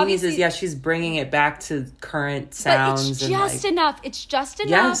her so genius obviously... is, she's bringing it back to current sounds. But it's just enough. It's just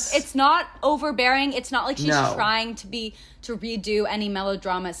enough. Yes. It's not overbearing. It's not like she's trying to redo any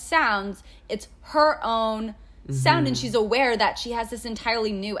melodrama sounds. It's her own sound, and she's aware that she has this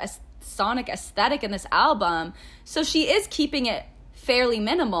entirely new sonic aesthetic in this album. So she is keeping it fairly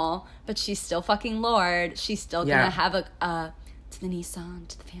minimal, but she's still fucking Lorde. She's still gonna have a to the Nissan,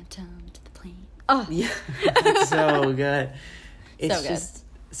 to the Phantom, to the plane. Oh yeah, it's so good. It's so good. Just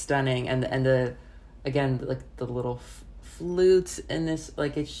stunning, and the again, like, the little flutes in this,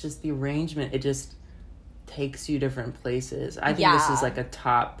 like, it's just the arrangement. It just takes you different places. I think this is like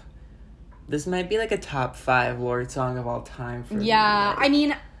this might be like a top 5 Lorde song of all time for me. I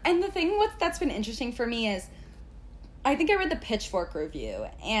mean, and the thing that's been interesting for me is, I think I read the Pitchfork review,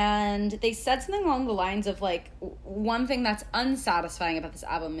 and they said something along the lines of, like, one thing that's unsatisfying about this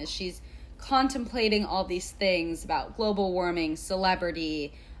album is she's contemplating all these things about global warming,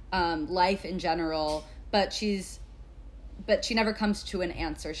 celebrity, life in general, but she never comes to an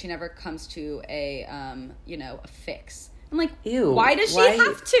answer. She never comes to a fix. I'm like, ew. Why does she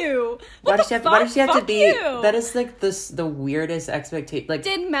have to? Why does she have to be? You. That is, like, the weirdest expectation. Like,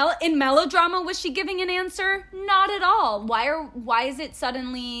 in melodrama, was she giving an answer? Not at all. Why is it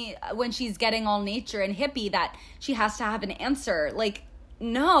suddenly when she's getting all nature and hippie that she has to have an answer? Like,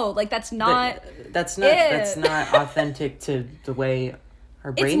 no, like, that's not authentic to the way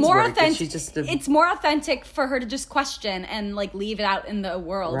her brain's it's more work. authentic. It's more authentic for her to just question and, like, leave it out in the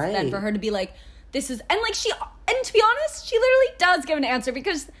world than for her to be like, this is, and, like, and to be honest, she literally does give an answer,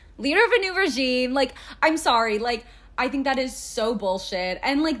 because leader of a new regime, like, I'm sorry, like, I think that is so bullshit.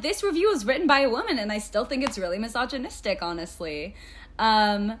 And, like, this review was written by a woman, and I still think it's really misogynistic, honestly.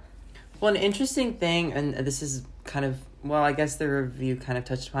 Well, an interesting thing, and this is kind of, well, I guess the review kind of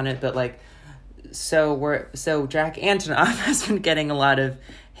touched upon it, but, like, so Jack Antonoff has been getting a lot of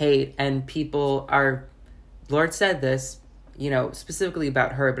hate, and people are, Lorde said this, specifically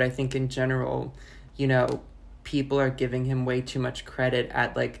about her, but I think in general, people are giving him way too much credit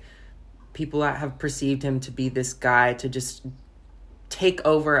at, like, people that have perceived him to be this guy to just take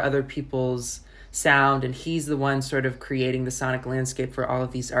over other people's sound, and he's the one sort of creating the sonic landscape for all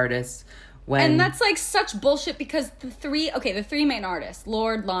of these artists. And that's, like, such bullshit, because the three main artists,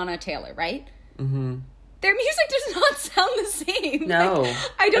 Lorde, Lana, Taylor, right? Mm-hmm. Their music does not sound the same. No. Like,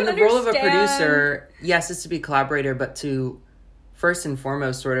 I don't understand. And the role of a producer, yes, is to be a collaborator, but to first and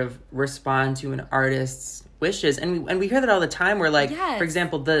foremost sort of respond to an artist's wishes. And we hear that all the time, where, like, for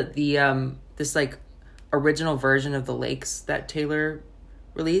example, the this, like, original version of The Lakes that Taylor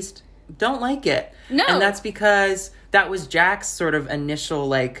released, don't like it. No. And that's because that was Jack's sort of initial,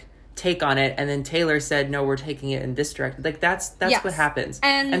 like, take on it, and then Taylor said, no, we're taking it in this direction. Like, that's what happens.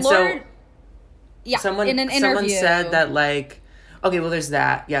 And Lorde, so someone in an interview said that, like, okay, well, there's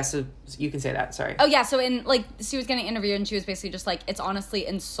that. Yeah, so you can say that. Sorry. Oh, yeah. So she was getting interviewed, and she was basically just like, it's honestly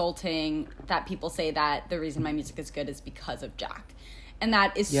insulting that people say that the reason my music is good is because of Jack. And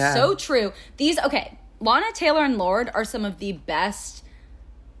that is so true. Lana, Taylor, and Lorde are some of the best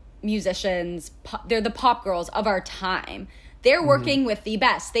musicians. They're the pop girls of our time. They're working with the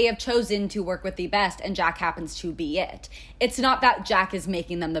best. They have chosen to work with the best, and Jack happens to be it. It's not that Jack is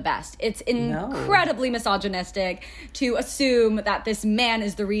making them the best. It's incredibly misogynistic to assume that this man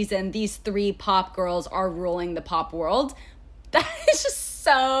is the reason these 3 pop girls are ruling the pop world. That is just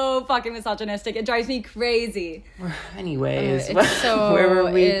so fucking misogynistic. It drives me crazy. Anyways, where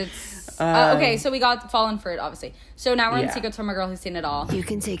were we? Okay, so we got Fallen for It, obviously. So now we're in Yeah. Secrets from a Girl Who's Seen It All. You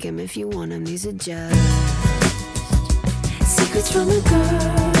can take him if you want him, these are just secrets from a girl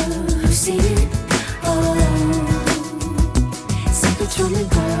who's seen it all. Secrets from a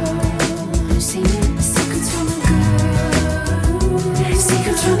girl who's seen it. Secrets from a girl.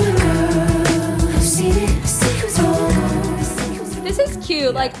 Secrets from a girl who's seen it. Secrets from a girl. This is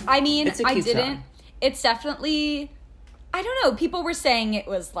cute. Like, I mean, It's a I cute didn't. song. It's definitely. I don't know. People were saying it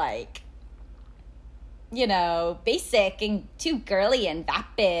was like, you know, basic and too girly and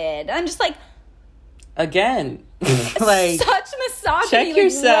vapid. I'm just like, Again, like, such misogyny. check Like,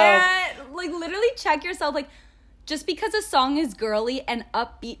 yourself. like, literally check yourself. Like, just because a song is girly and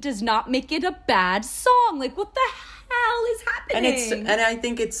upbeat does not make it a bad song. Like, what the hell is happening? and I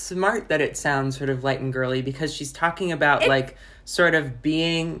think it's smart that it sounds sort of light and girly because she's talking about like sort of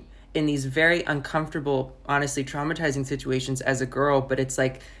being in these very uncomfortable, honestly traumatizing situations as a girl, but it's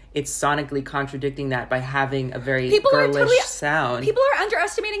like it's sonically contradicting that by having a very girlish sound. People are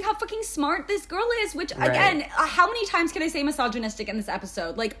underestimating how fucking smart this girl is, which, again, how many times can I say misogynistic in this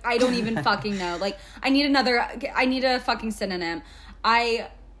episode? Like, I don't even fucking know. Like, I need a fucking synonym.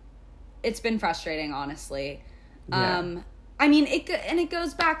 It's been frustrating, honestly. Yeah. I mean, it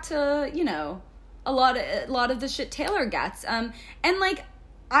goes back to, you know, a lot of the shit Taylor gets. And, like,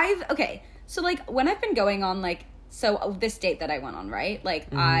 so, like, when I've been going on, like, so this date that I went on, right?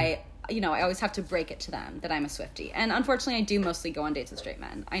 Like, I always have to break it to them that I'm a Swiftie. And unfortunately, I do mostly go on dates with straight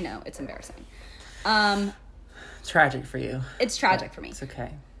men. I know, it's embarrassing. Tragic for you. It's tragic for me. It's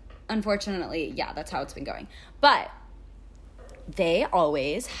okay. Unfortunately, yeah, that's how it's been going. But they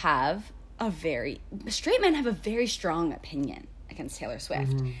always have straight men have a very strong opinion against Taylor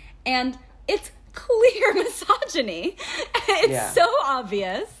Swift. And it's clear misogyny. It's so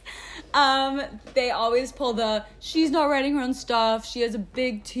obvious. They always pull she's not writing her own stuff, she has a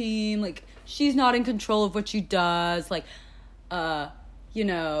big team, like, she's not in control of what she does, like, you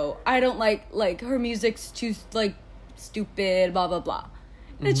know, I don't like her music's too, like, stupid, blah, blah, blah.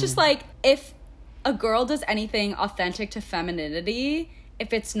 And it's just like, if a girl does anything authentic to femininity,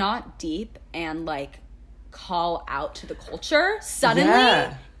 if it's not deep and, like, call out to the culture,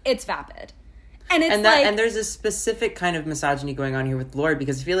 suddenly, it's vapid. And it's and there's a specific kind of misogyny going on here with Lorde,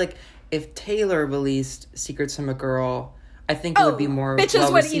 because I feel like if Taylor released Secrets from a Girl, I think it would be more bitches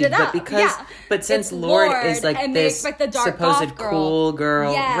well would eat it received. up. But since It's Lorde is like and they this expect the dark supposed goth girl. cool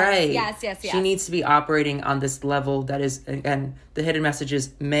girl, Yes, right? yes. She needs to be operating on this level that is, and the hidden message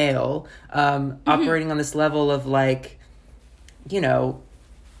is male, operating on this level of, like, you know,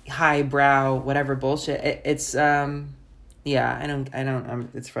 highbrow, whatever bullshit. It's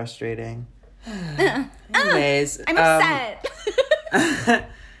it's frustrating. Anyways, I'm upset.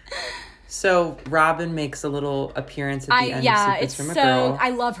 So Robin makes a little appearance at the end of Secrets from a Girl. I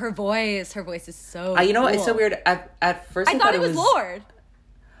love her voice. Her voice is so You know what? It's cool. so weird. At first I thought it was Lorde.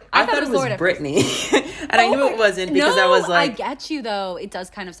 I thought it was Lorde at first. Brittany. And I knew it wasn't because I was like... I get you, though. It does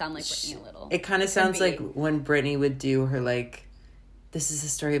kind of sound like Brittany a little. It kind of sounds like when Brittany would do her, like, this is a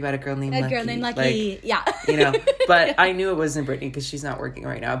story about a girl named Lucky. A girl named Lucky. Like, yeah. You know, but I knew it wasn't Brittany because she's not working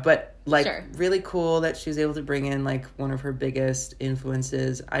right now. But, like, Sure. really cool that she was able to bring in, like, one of her biggest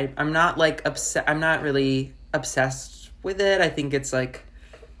influences. I'm not, like, I'm not really obsessed with it. I think it's, like...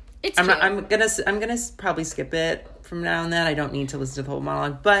 It's I'm cute. gonna probably skip it from now and then. I don't need to listen to the whole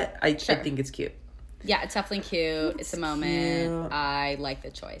monologue, but I think it's cute. Yeah, it's definitely cute. It's a moment. Cute. I like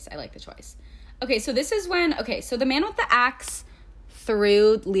the choice. Okay, so this is when... Okay, so The Man with the Axe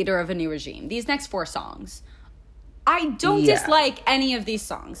through Leader of a New Regime. These next 4 songs. I don't dislike any of these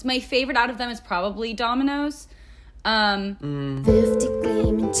songs. My favorite out of them is probably Dominoes. 50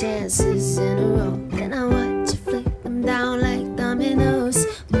 gleaming chances in a row. Then I watch you flick them down like dominoes.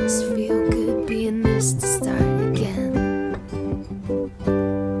 Must feel good being this to start again.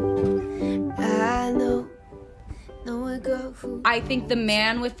 I know a girl who... I think The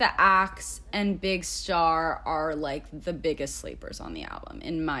Man with the Axe and Big Star are, like, the biggest sleepers on the album,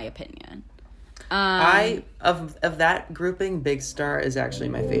 in my opinion. Of that grouping, Big Star is actually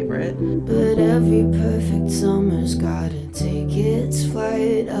my favorite. But every perfect summer's gotta take its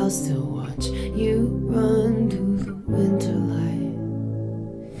flight. I'll still watch you run through the winter light.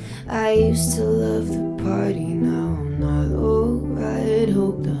 I used to love the party, now I'm not alright.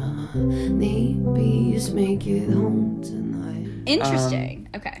 Hope the honeybees make it home tonight. Interesting.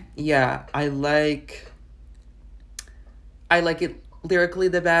 Okay. Yeah, I like it lyrically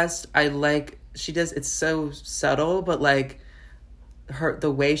the best. She does, it's so subtle, but, like,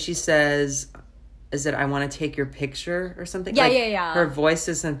 the way she says is it I Want to Take Your Picture or something? Yeah, like, yeah. Her voice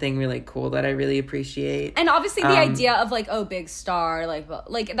is something really cool that I really appreciate. And obviously the idea of, like, oh, big star, like,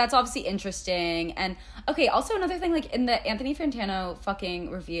 that's obviously interesting. And, okay, also another thing, like, in the Anthony Fantano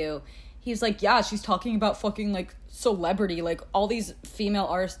fucking review, he's like, yeah, she's talking about fucking, like, celebrity, like, all these female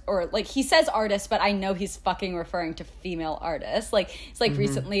artists, or, like, he says artists, but I know he's fucking referring to female artists. Like, it's, like,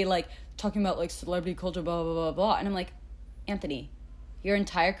 recently, like, talking about, like, celebrity culture, blah, blah, blah, blah. And I'm like, Anthony, your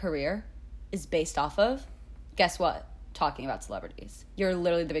entire career is based off of, guess what? Talking about celebrities. You're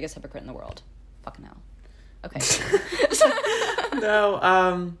literally the biggest hypocrite in the world. Fucking hell. Okay. No,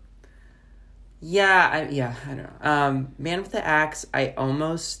 I don't know. Man with the Axe, I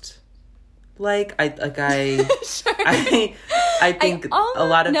almost like. I Sure. I think a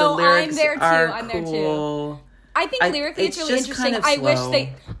lot of the lyrics I'm there cool. too. I think lyrically it's really interesting. Kind of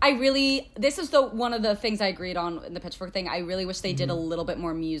This is one of the things I agreed on in the Pitchfork thing. I really wish they did a little bit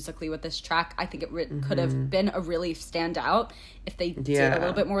more musically with this track. I think it could have been a really standout if they did a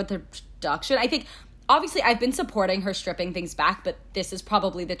little bit more with the production. I think, obviously, I've been supporting her stripping things back, but this is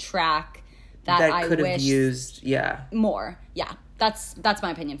probably the track that I could have wish used, more. Yeah, that's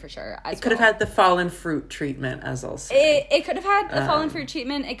my opinion for sure. It could have had the fallen fruit treatment, as I'll say. It could have had the fallen fruit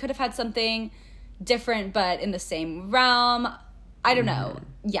treatment. It could have had something different, but in the same realm. I don't know.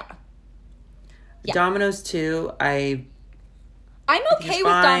 Yeah. Dominoes 2, I'm okay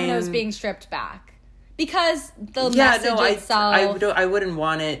with Dominoes being stripped back because the message itself. I wouldn't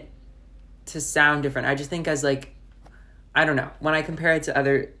want it to sound different. I just think as, like, I don't know, when I compare it to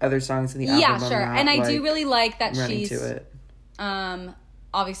other songs in the album. Yeah, sure. And I do really like that running she's to it.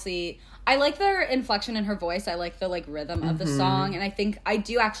 Obviously, I like the inflection in her voice. I like the, like, rhythm of the song, and I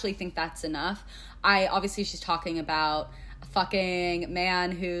do actually think that's enough. Obviously she's talking about a fucking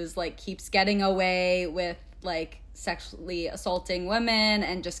man who's, like, keeps getting away with, like, sexually assaulting women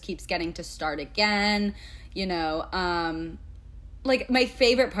and just keeps getting to start again, you know. Like, my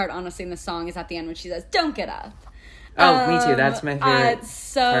favorite part, honestly, in the song is at the end when she says, "Don't get up." Oh, me too. That's my favorite. It's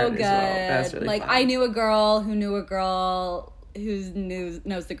so good. That's really like, fun. I knew a girl who knew a girl who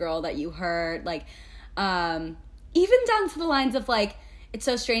knows the girl that you hurt. Like, even down to the lines of, like, it's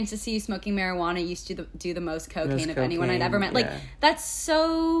so strange to see you smoking marijuana. You used to do the most cocaine of anyone I'd ever met. Like, that's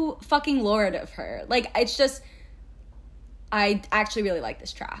so fucking Lord of her. Like, it's just, I actually really like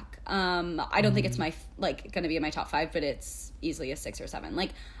this track. I don't think it's my, like, gonna be in my top 5, but it's easily a 6 or 7.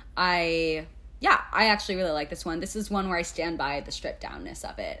 Like, I actually really like this one. This is one where I stand by the stripped downness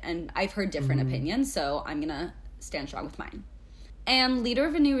of it. And I've heard different opinions, so I'm gonna stand strong with mine. And Leader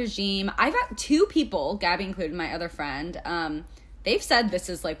of a New Regime, I've got 2 people, Gabby included, my other friend, they've said this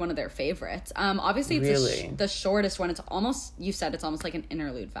is, like, one of their favorites. Obviously, it's the shortest one. It's almost, you said it's almost like an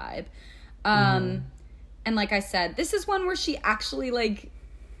interlude vibe. And like I said, this is one where she actually, like,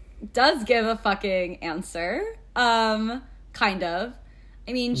 does give a fucking answer. Kind of.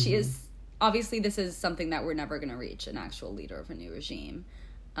 I mean, she is, obviously this is something that we're never going to reach, an actual leader of a new regime.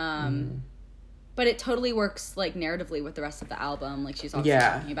 But it totally works, like, narratively with the rest of the album. Like, she's also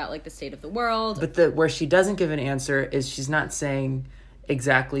talking about, like, the state of the world. But where she doesn't give an answer is she's not saying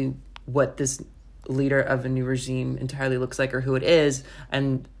exactly what this leader of a new regime entirely looks like or who it is.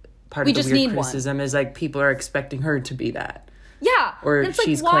 And part of the weird criticism is, like, people are expecting her to be that. Yeah. Or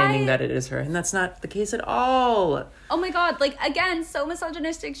she's claiming that it is her. And that's not the case at all. Oh my God. Like, again, so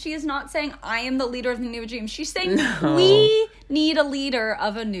misogynistic. She is not saying, I am the leader of the new regime. She's saying, we need a leader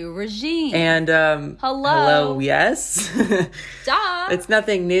of a new regime. And, hello, yes. Duh. It's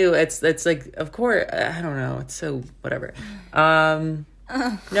nothing new. It's like, of course, I don't know. It's so, whatever. No,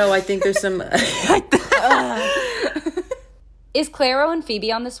 I think there's some... Is Clairo and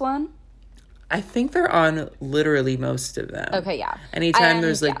Phoebe on this one? I think they're on literally most of them. Okay, yeah. Anytime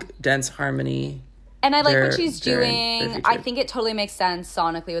there's, like, dense harmony. And I like what she's doing. I think it totally makes sense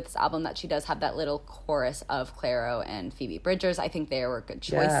sonically with this album that she does have that little chorus of Clairo and Phoebe Bridgers. I think they were good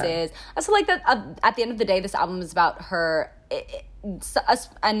choices. I also like that at the end of the day, this album is about her.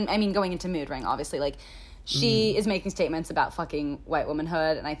 And I mean, going into Mood Ring, obviously, like, she is making statements about fucking white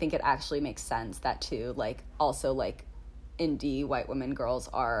womanhood. And I think it actually makes sense that, too, like, also, like, indie white women girls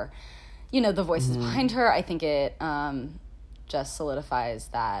are... you know, the voices behind her. I think it just solidifies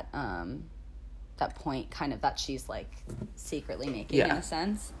that that point kind of that she's, like, secretly making in a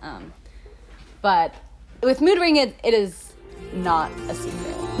sense. But with Mood Ring, it is not a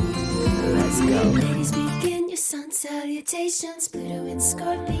secret. Let's go. Ladies, begin your sun salutations. Pluto and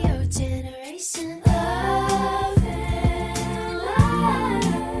Scorpio generation. Love and light.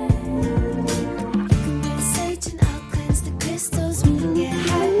 Sage and I'll cleanse the crystals. We can get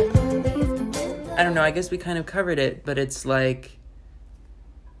high. I don't know, I guess we kind of covered it, but it's like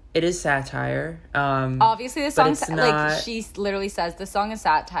It is satire. Obviously, the but song's it's like not- she literally says the song is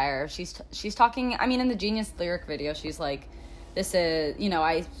satire. She's talking. I mean, in the Genius lyric video, she's like, "This is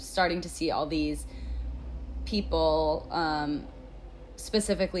I starting to see all these people,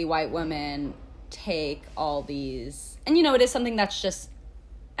 specifically white women, take all these, and it is something that's just.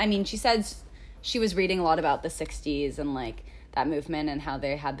 I mean, she says she was reading a lot about the '60s and like that movement and how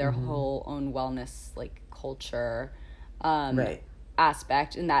they had their whole own wellness like culture, right.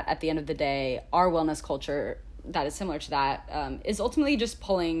 aspect, and that at the end of the day our wellness culture that is similar to that is ultimately just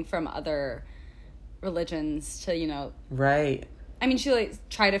pulling from other religions to Right. I mean, she like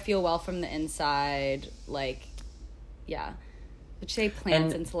try to feel well from the inside, like would say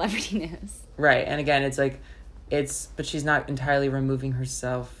plants and celebrity news. Right. And again, it's like but she's not entirely removing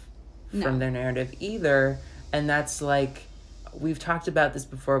herself from their narrative either. And that's like, we've talked about this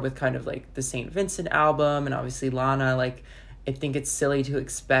before with kind of like the St. Vincent album and obviously Lana. Like, I think it's silly to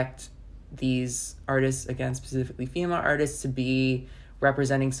expect these artists, again, specifically female artists, to be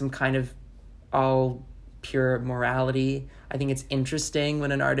representing some kind of all pure morality. I think it's interesting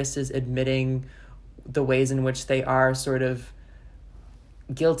when an artist is admitting the ways in which they are sort of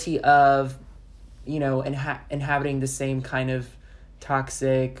guilty of, inhabiting the same kind of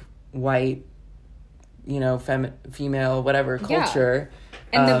toxic, white, female, whatever culture.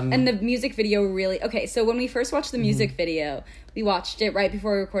 And the music video really... Okay, so when we first watched the music video, we watched it right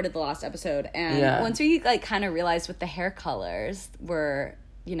before we recorded the last episode. And once we, like, kind of realized what the hair colors were,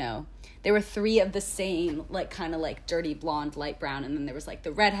 there were 3 of the same, like, kind of, like, dirty blonde, light brown. And then there was, like,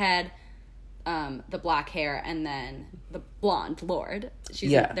 the redhead, the black hair, and then the blonde, Lorde.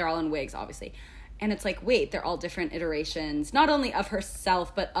 They're all in wigs, obviously. And it's like, wait, they're all different iterations, not only of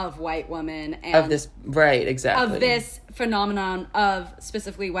herself, but of white women. And of this, right, exactly. Of this phenomenon of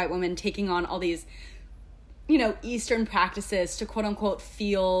specifically white women taking on all these, Eastern practices to quote unquote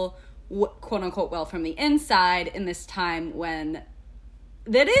feel quote unquote well from the inside in this time when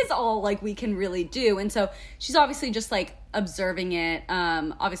that is all like we can really do. And so she's obviously just like observing it.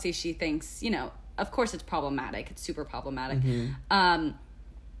 Obviously she thinks, of course it's problematic. It's super problematic.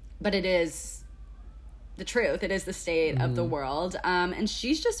 But it is the truth. It is the state of the world. And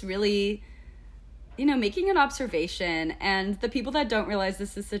she's just really, making an observation. And the people that don't realize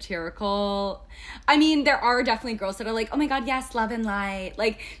this is satirical, I mean, there are definitely girls that are like, oh my God, yes, love and light.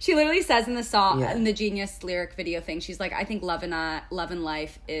 Like, she literally says in the song, in the Genius lyric video thing, she's like, I think love and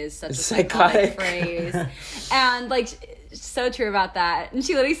life is such a psychotic phrase. And like, so true about that. And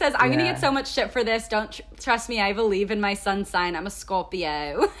she literally says, I'm gonna get so much shit for this. Don't trust me, I believe in my sun sign. I'm a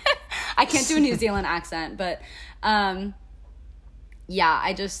Scorpio. I can't do a New Zealand accent, but I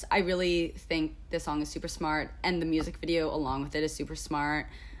really think this song is super smart, and the music video along with it is super smart.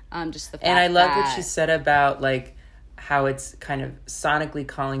 Just the fact, and I love what she said about like how it's kind of sonically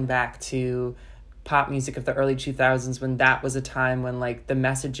calling back to pop music of the early 2000s, when that was a time when like the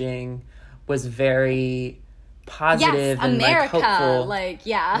messaging was very positive and America, like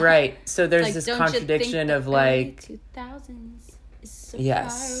hopeful, right. So there's like, this contradiction of like 2000s is so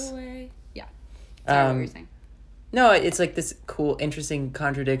yes far away. Sorry, what were you saying? No, it's like this cool, interesting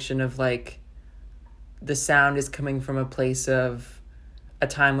contradiction of like the sound is coming from a place of a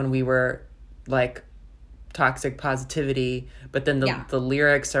time when we were like toxic positivity, but then the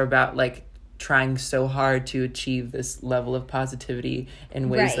lyrics are about like trying so hard to achieve this level of positivity in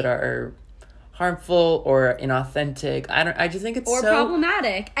ways that are harmful or inauthentic. I just think it's so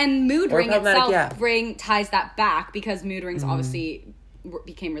problematic. And Mood Ring itself ties that back, because Mood Rings obviously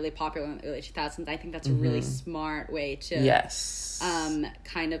became really popular in the early 2000s. I think that's a really smart way to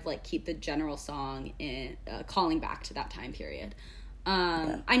kind of like keep the general song in calling back to that time period.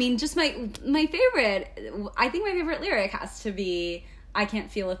 I mean, just my favorite, I think my favorite lyric has to be, I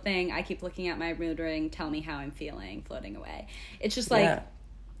can't feel a thing, I keep looking at my mood ring, tell me how I'm feeling, floating away. It's just like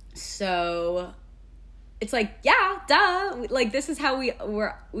so it's like, duh, like this is how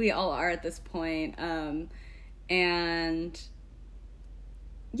we all are at this point. And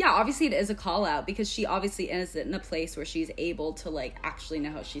obviously it is a call out, because she obviously is in a place where she's able to like actually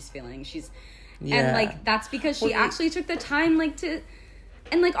know how she's feeling. And like that's because she actually took the time like to,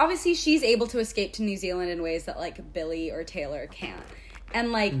 and like obviously she's able to escape to New Zealand in ways that like Billie or Taylor can't.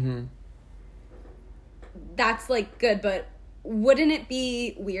 And like that's like good, but wouldn't it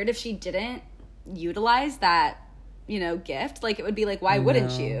be weird if she didn't utilize that, gift? Like, it would be like, why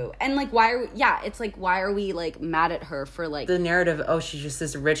wouldn't you? And like, it's like, why are we like mad at her for like the narrative? Oh, she's just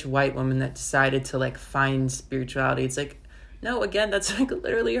this rich white woman that decided to like find spirituality. It's like, no, again, that's like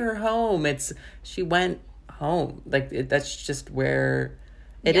literally her home. She went home. Like that's just where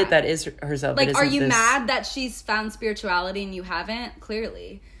that is herself. Like, are you mad that she's found spirituality and you haven't?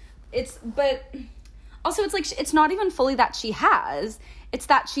 Clearly. but also it's like, it's not even fully that she has. It's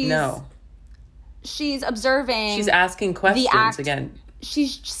that she's observing. She's asking questions again.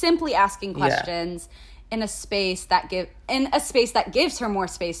 She's simply asking questions in a space that gives her more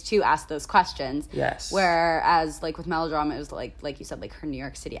space to ask those questions. Yes. Whereas like with Melodrama, it was like you said, like her New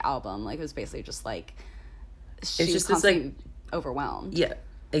York City album, like it was basically just like she was constantly overwhelmed. Yeah,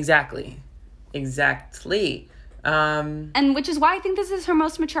 exactly. And which is why I think this is her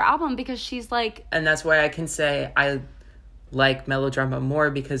most mature album, because she's like, and that's why I can say I like Melodrama more,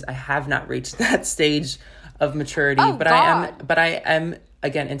 because I have not reached that stage of maturity. Oh, but God. I am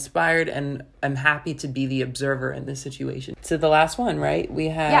again inspired, and I'm happy to be the observer in this situation. So the last one, right? We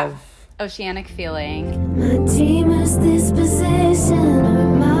have Oceanic Feeling. My dreamer's disposition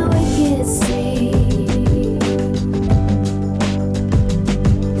or my wicked streak.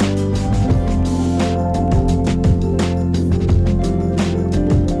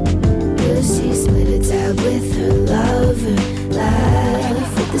 She split a tab with her lover,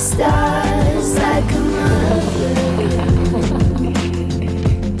 laugh at the stars like a mother.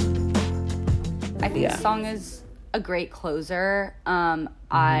 I think the song is a great closer.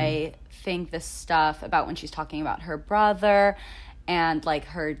 I think the stuff about when she's talking about her brother and like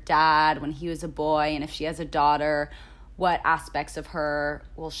her dad when he was a boy, and if she has a daughter, what aspects of her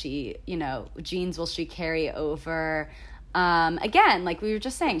will she, genes will she carry over? Again, like we were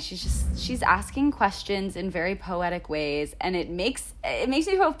just saying, she's asking questions in very poetic ways, and it makes me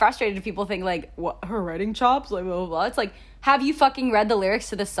feel frustrated if people think like, what, her writing chops, like blah blah blah. It's like, have you fucking read the lyrics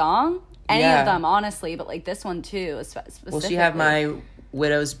to the song? Any of them, honestly, but like this one too, specifically. Will she have my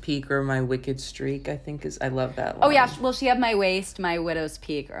widow's peak or my wicked streak? I think I love that line. Oh yeah, will she have my waist, my widow's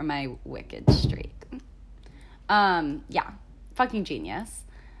peak, or my wicked streak? Yeah, fucking genius.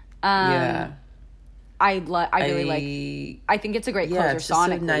 I really like. I think it's a great closer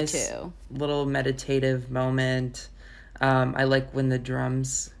sonically nice too. Little meditative moment. I like when the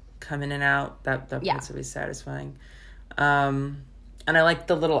drums come in and out. That's really satisfying. And I like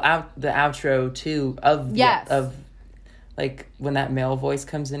the outro too of like when that male voice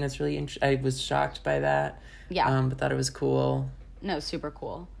comes in. It's really I was shocked by that. Yeah. But thought it was cool. No, super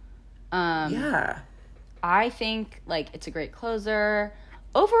cool. Yeah. I think like it's a great closer.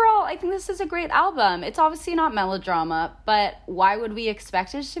 Overall, I think this is a great album. It's obviously not Melodrama, but why would we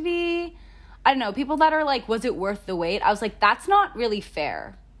expect it to be? I don't know. People that are like, was it worth the wait? I was like, that's not really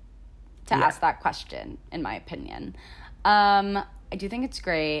fair to ask that question, in my opinion. I do think it's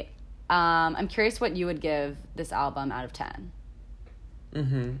great. I'm curious what you would give this album out of 10.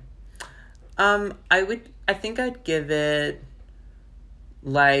 I think I'd give it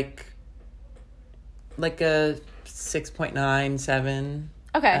like a 6.9, 7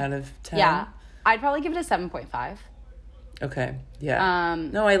 out of 10. Yeah. I'd probably give it a 7.5. Okay. Yeah.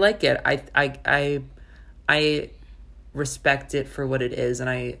 No, I like it. I respect it for what it is, and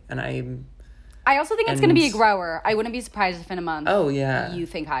I also think it's going to be a grower. I wouldn't be surprised if in a month you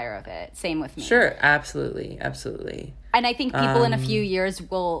think higher of it. Same with me. Sure, absolutely. And I think people in a few years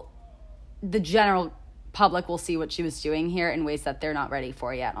the general public will see what she was doing here in ways that they're not ready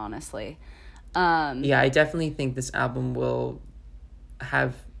for yet, honestly. I definitely think this album will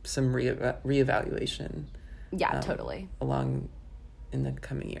have some reevaluation. Yeah, totally. Along in the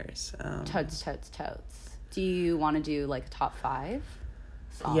coming years. Totes. Do you want to do like a top 5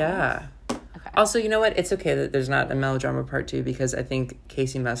 songs? Yeah. Okay. Also, you know what? It's okay that there's not a Melodrama part 2, because I think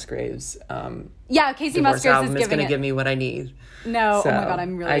Casey Musgraves' Casey Musgraves is going to give me what I need. No, so, oh my God,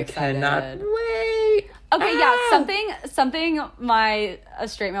 I'm really excited. I cannot wait. Okay, something a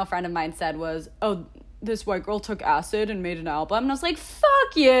straight male friend of mine said was, oh, this white girl took acid and made an album. And I was like,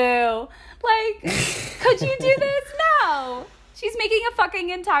 fuck you. Like, could you do this? No. She's making a fucking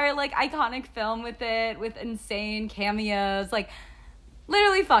entire, like, iconic film with it, with insane cameos. Like,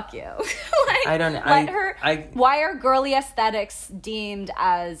 literally, fuck you. Like, I don't know. Why are girly aesthetics deemed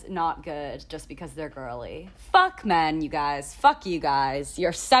as not good just because they're girly? Fuck men, you guys. Fuck you guys.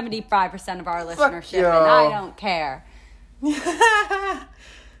 You're 75% of our listenership, and I don't care.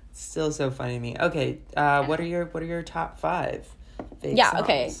 Still so funny to me. Okay, what are your top 5 favorite songs?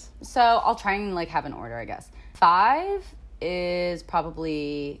 Okay. So I'll try and like have an order, I guess. 5 is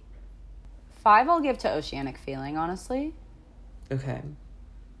probably 5. I'll give to Oceanic Feeling, honestly. Okay.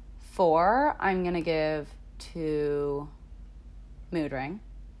 4 I'm gonna give to Mood Ring.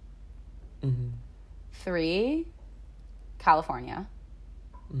 3 California.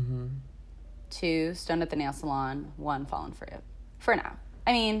 2 Stoned at the Nail Salon. 1 Fallen for You. For now.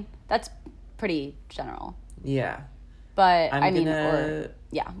 I mean, that's pretty general. Yeah. But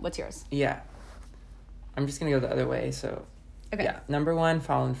what's yours? Yeah. I'm just gonna go the other way, so Okay. Yeah. Number 1,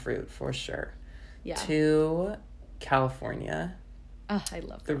 Fallen Fruit, for sure. Yeah. 2, California. Oh, I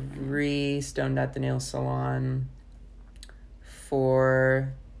love that. 3, Stoned at the Nail Salon.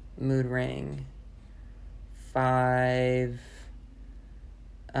 4, Mood Ring. 5,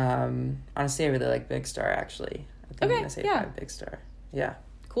 honestly, I really like Big Star, actually. I think I'm gonna say 5, Big Star. Yeah.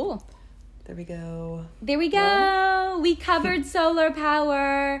 Cool. There we go. There we go. Well. We covered solar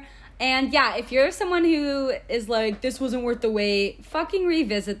power. And yeah, if you're someone who is like, this wasn't worth the wait, fucking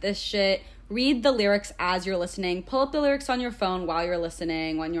revisit this shit. Read the lyrics as you're listening. Pull up the lyrics on your phone while you're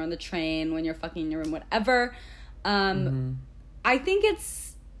listening, when you're on the train, when you're fucking in your room, whatever. I think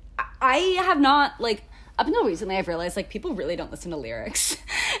I have not, like, up until recently, I've realized, like, people really don't listen to lyrics.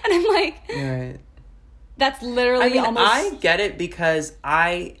 And I'm like, right. That's literally I get it, because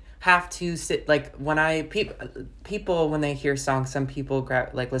I have to sit, like, when people when they hear songs, some people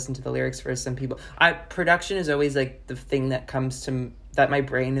listen to the lyrics first, some people, production is always, like, the thing that comes to, that my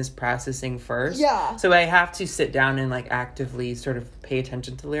brain is processing first. Yeah. So I have to sit down and, like, actively sort of pay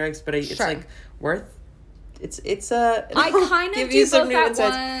attention to the lyrics, but it's, like, worth, it's a, I kind of do both at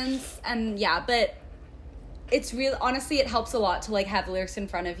once, and yeah, but it's real, honestly, it helps a lot to, like, have the lyrics in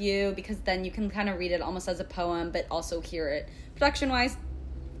front of you, because then you can kind of read it almost as a poem, but also hear it production-wise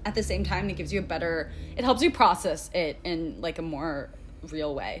at the same time. It gives you it helps you process it in, like, a more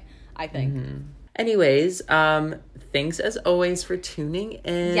real way, I think. Mm-hmm. Anyways, thanks as always for tuning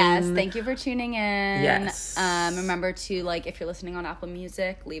in. Yes, thank you for tuning in. Yes. Remember to, like, if you're listening on Apple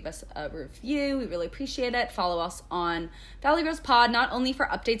Music, leave us a review. We really appreciate it. Follow us on Valley Girls Pod, not only for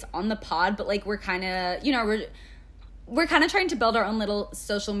updates on the pod, but, like, we're kind of, you know, we're kind of trying to build our own little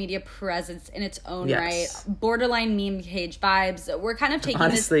social media presence in its own right. Borderline meme page vibes. We're kind of taking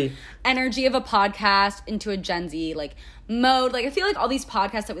this energy of a podcast into a Gen Z, like, mode. Like, I feel like all these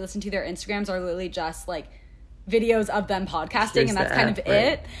podcasts that we listen to, their Instagrams are literally just, like, videos of them podcasting, and that's kind of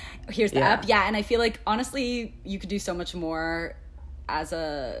it. Here's the app. Yeah, and I feel like, honestly, you could do so much more as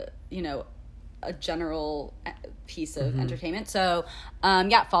a, you know, a general piece of entertainment. So,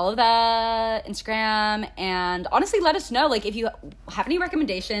 follow the Instagram, and honestly, let us know, like, if you have any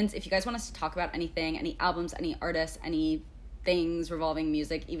recommendations, if you guys want us to talk about anything, any albums, any artists, any things revolving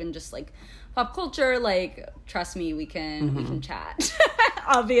music, even just, like, pop culture, like, trust me, we can chat.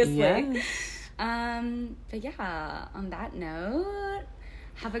 Obviously. Yes. But yeah, on that note,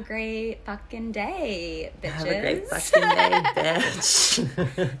 have a great fucking day, bitches. Have a great fucking day,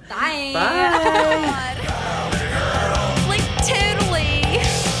 bitch. Bye. Bye.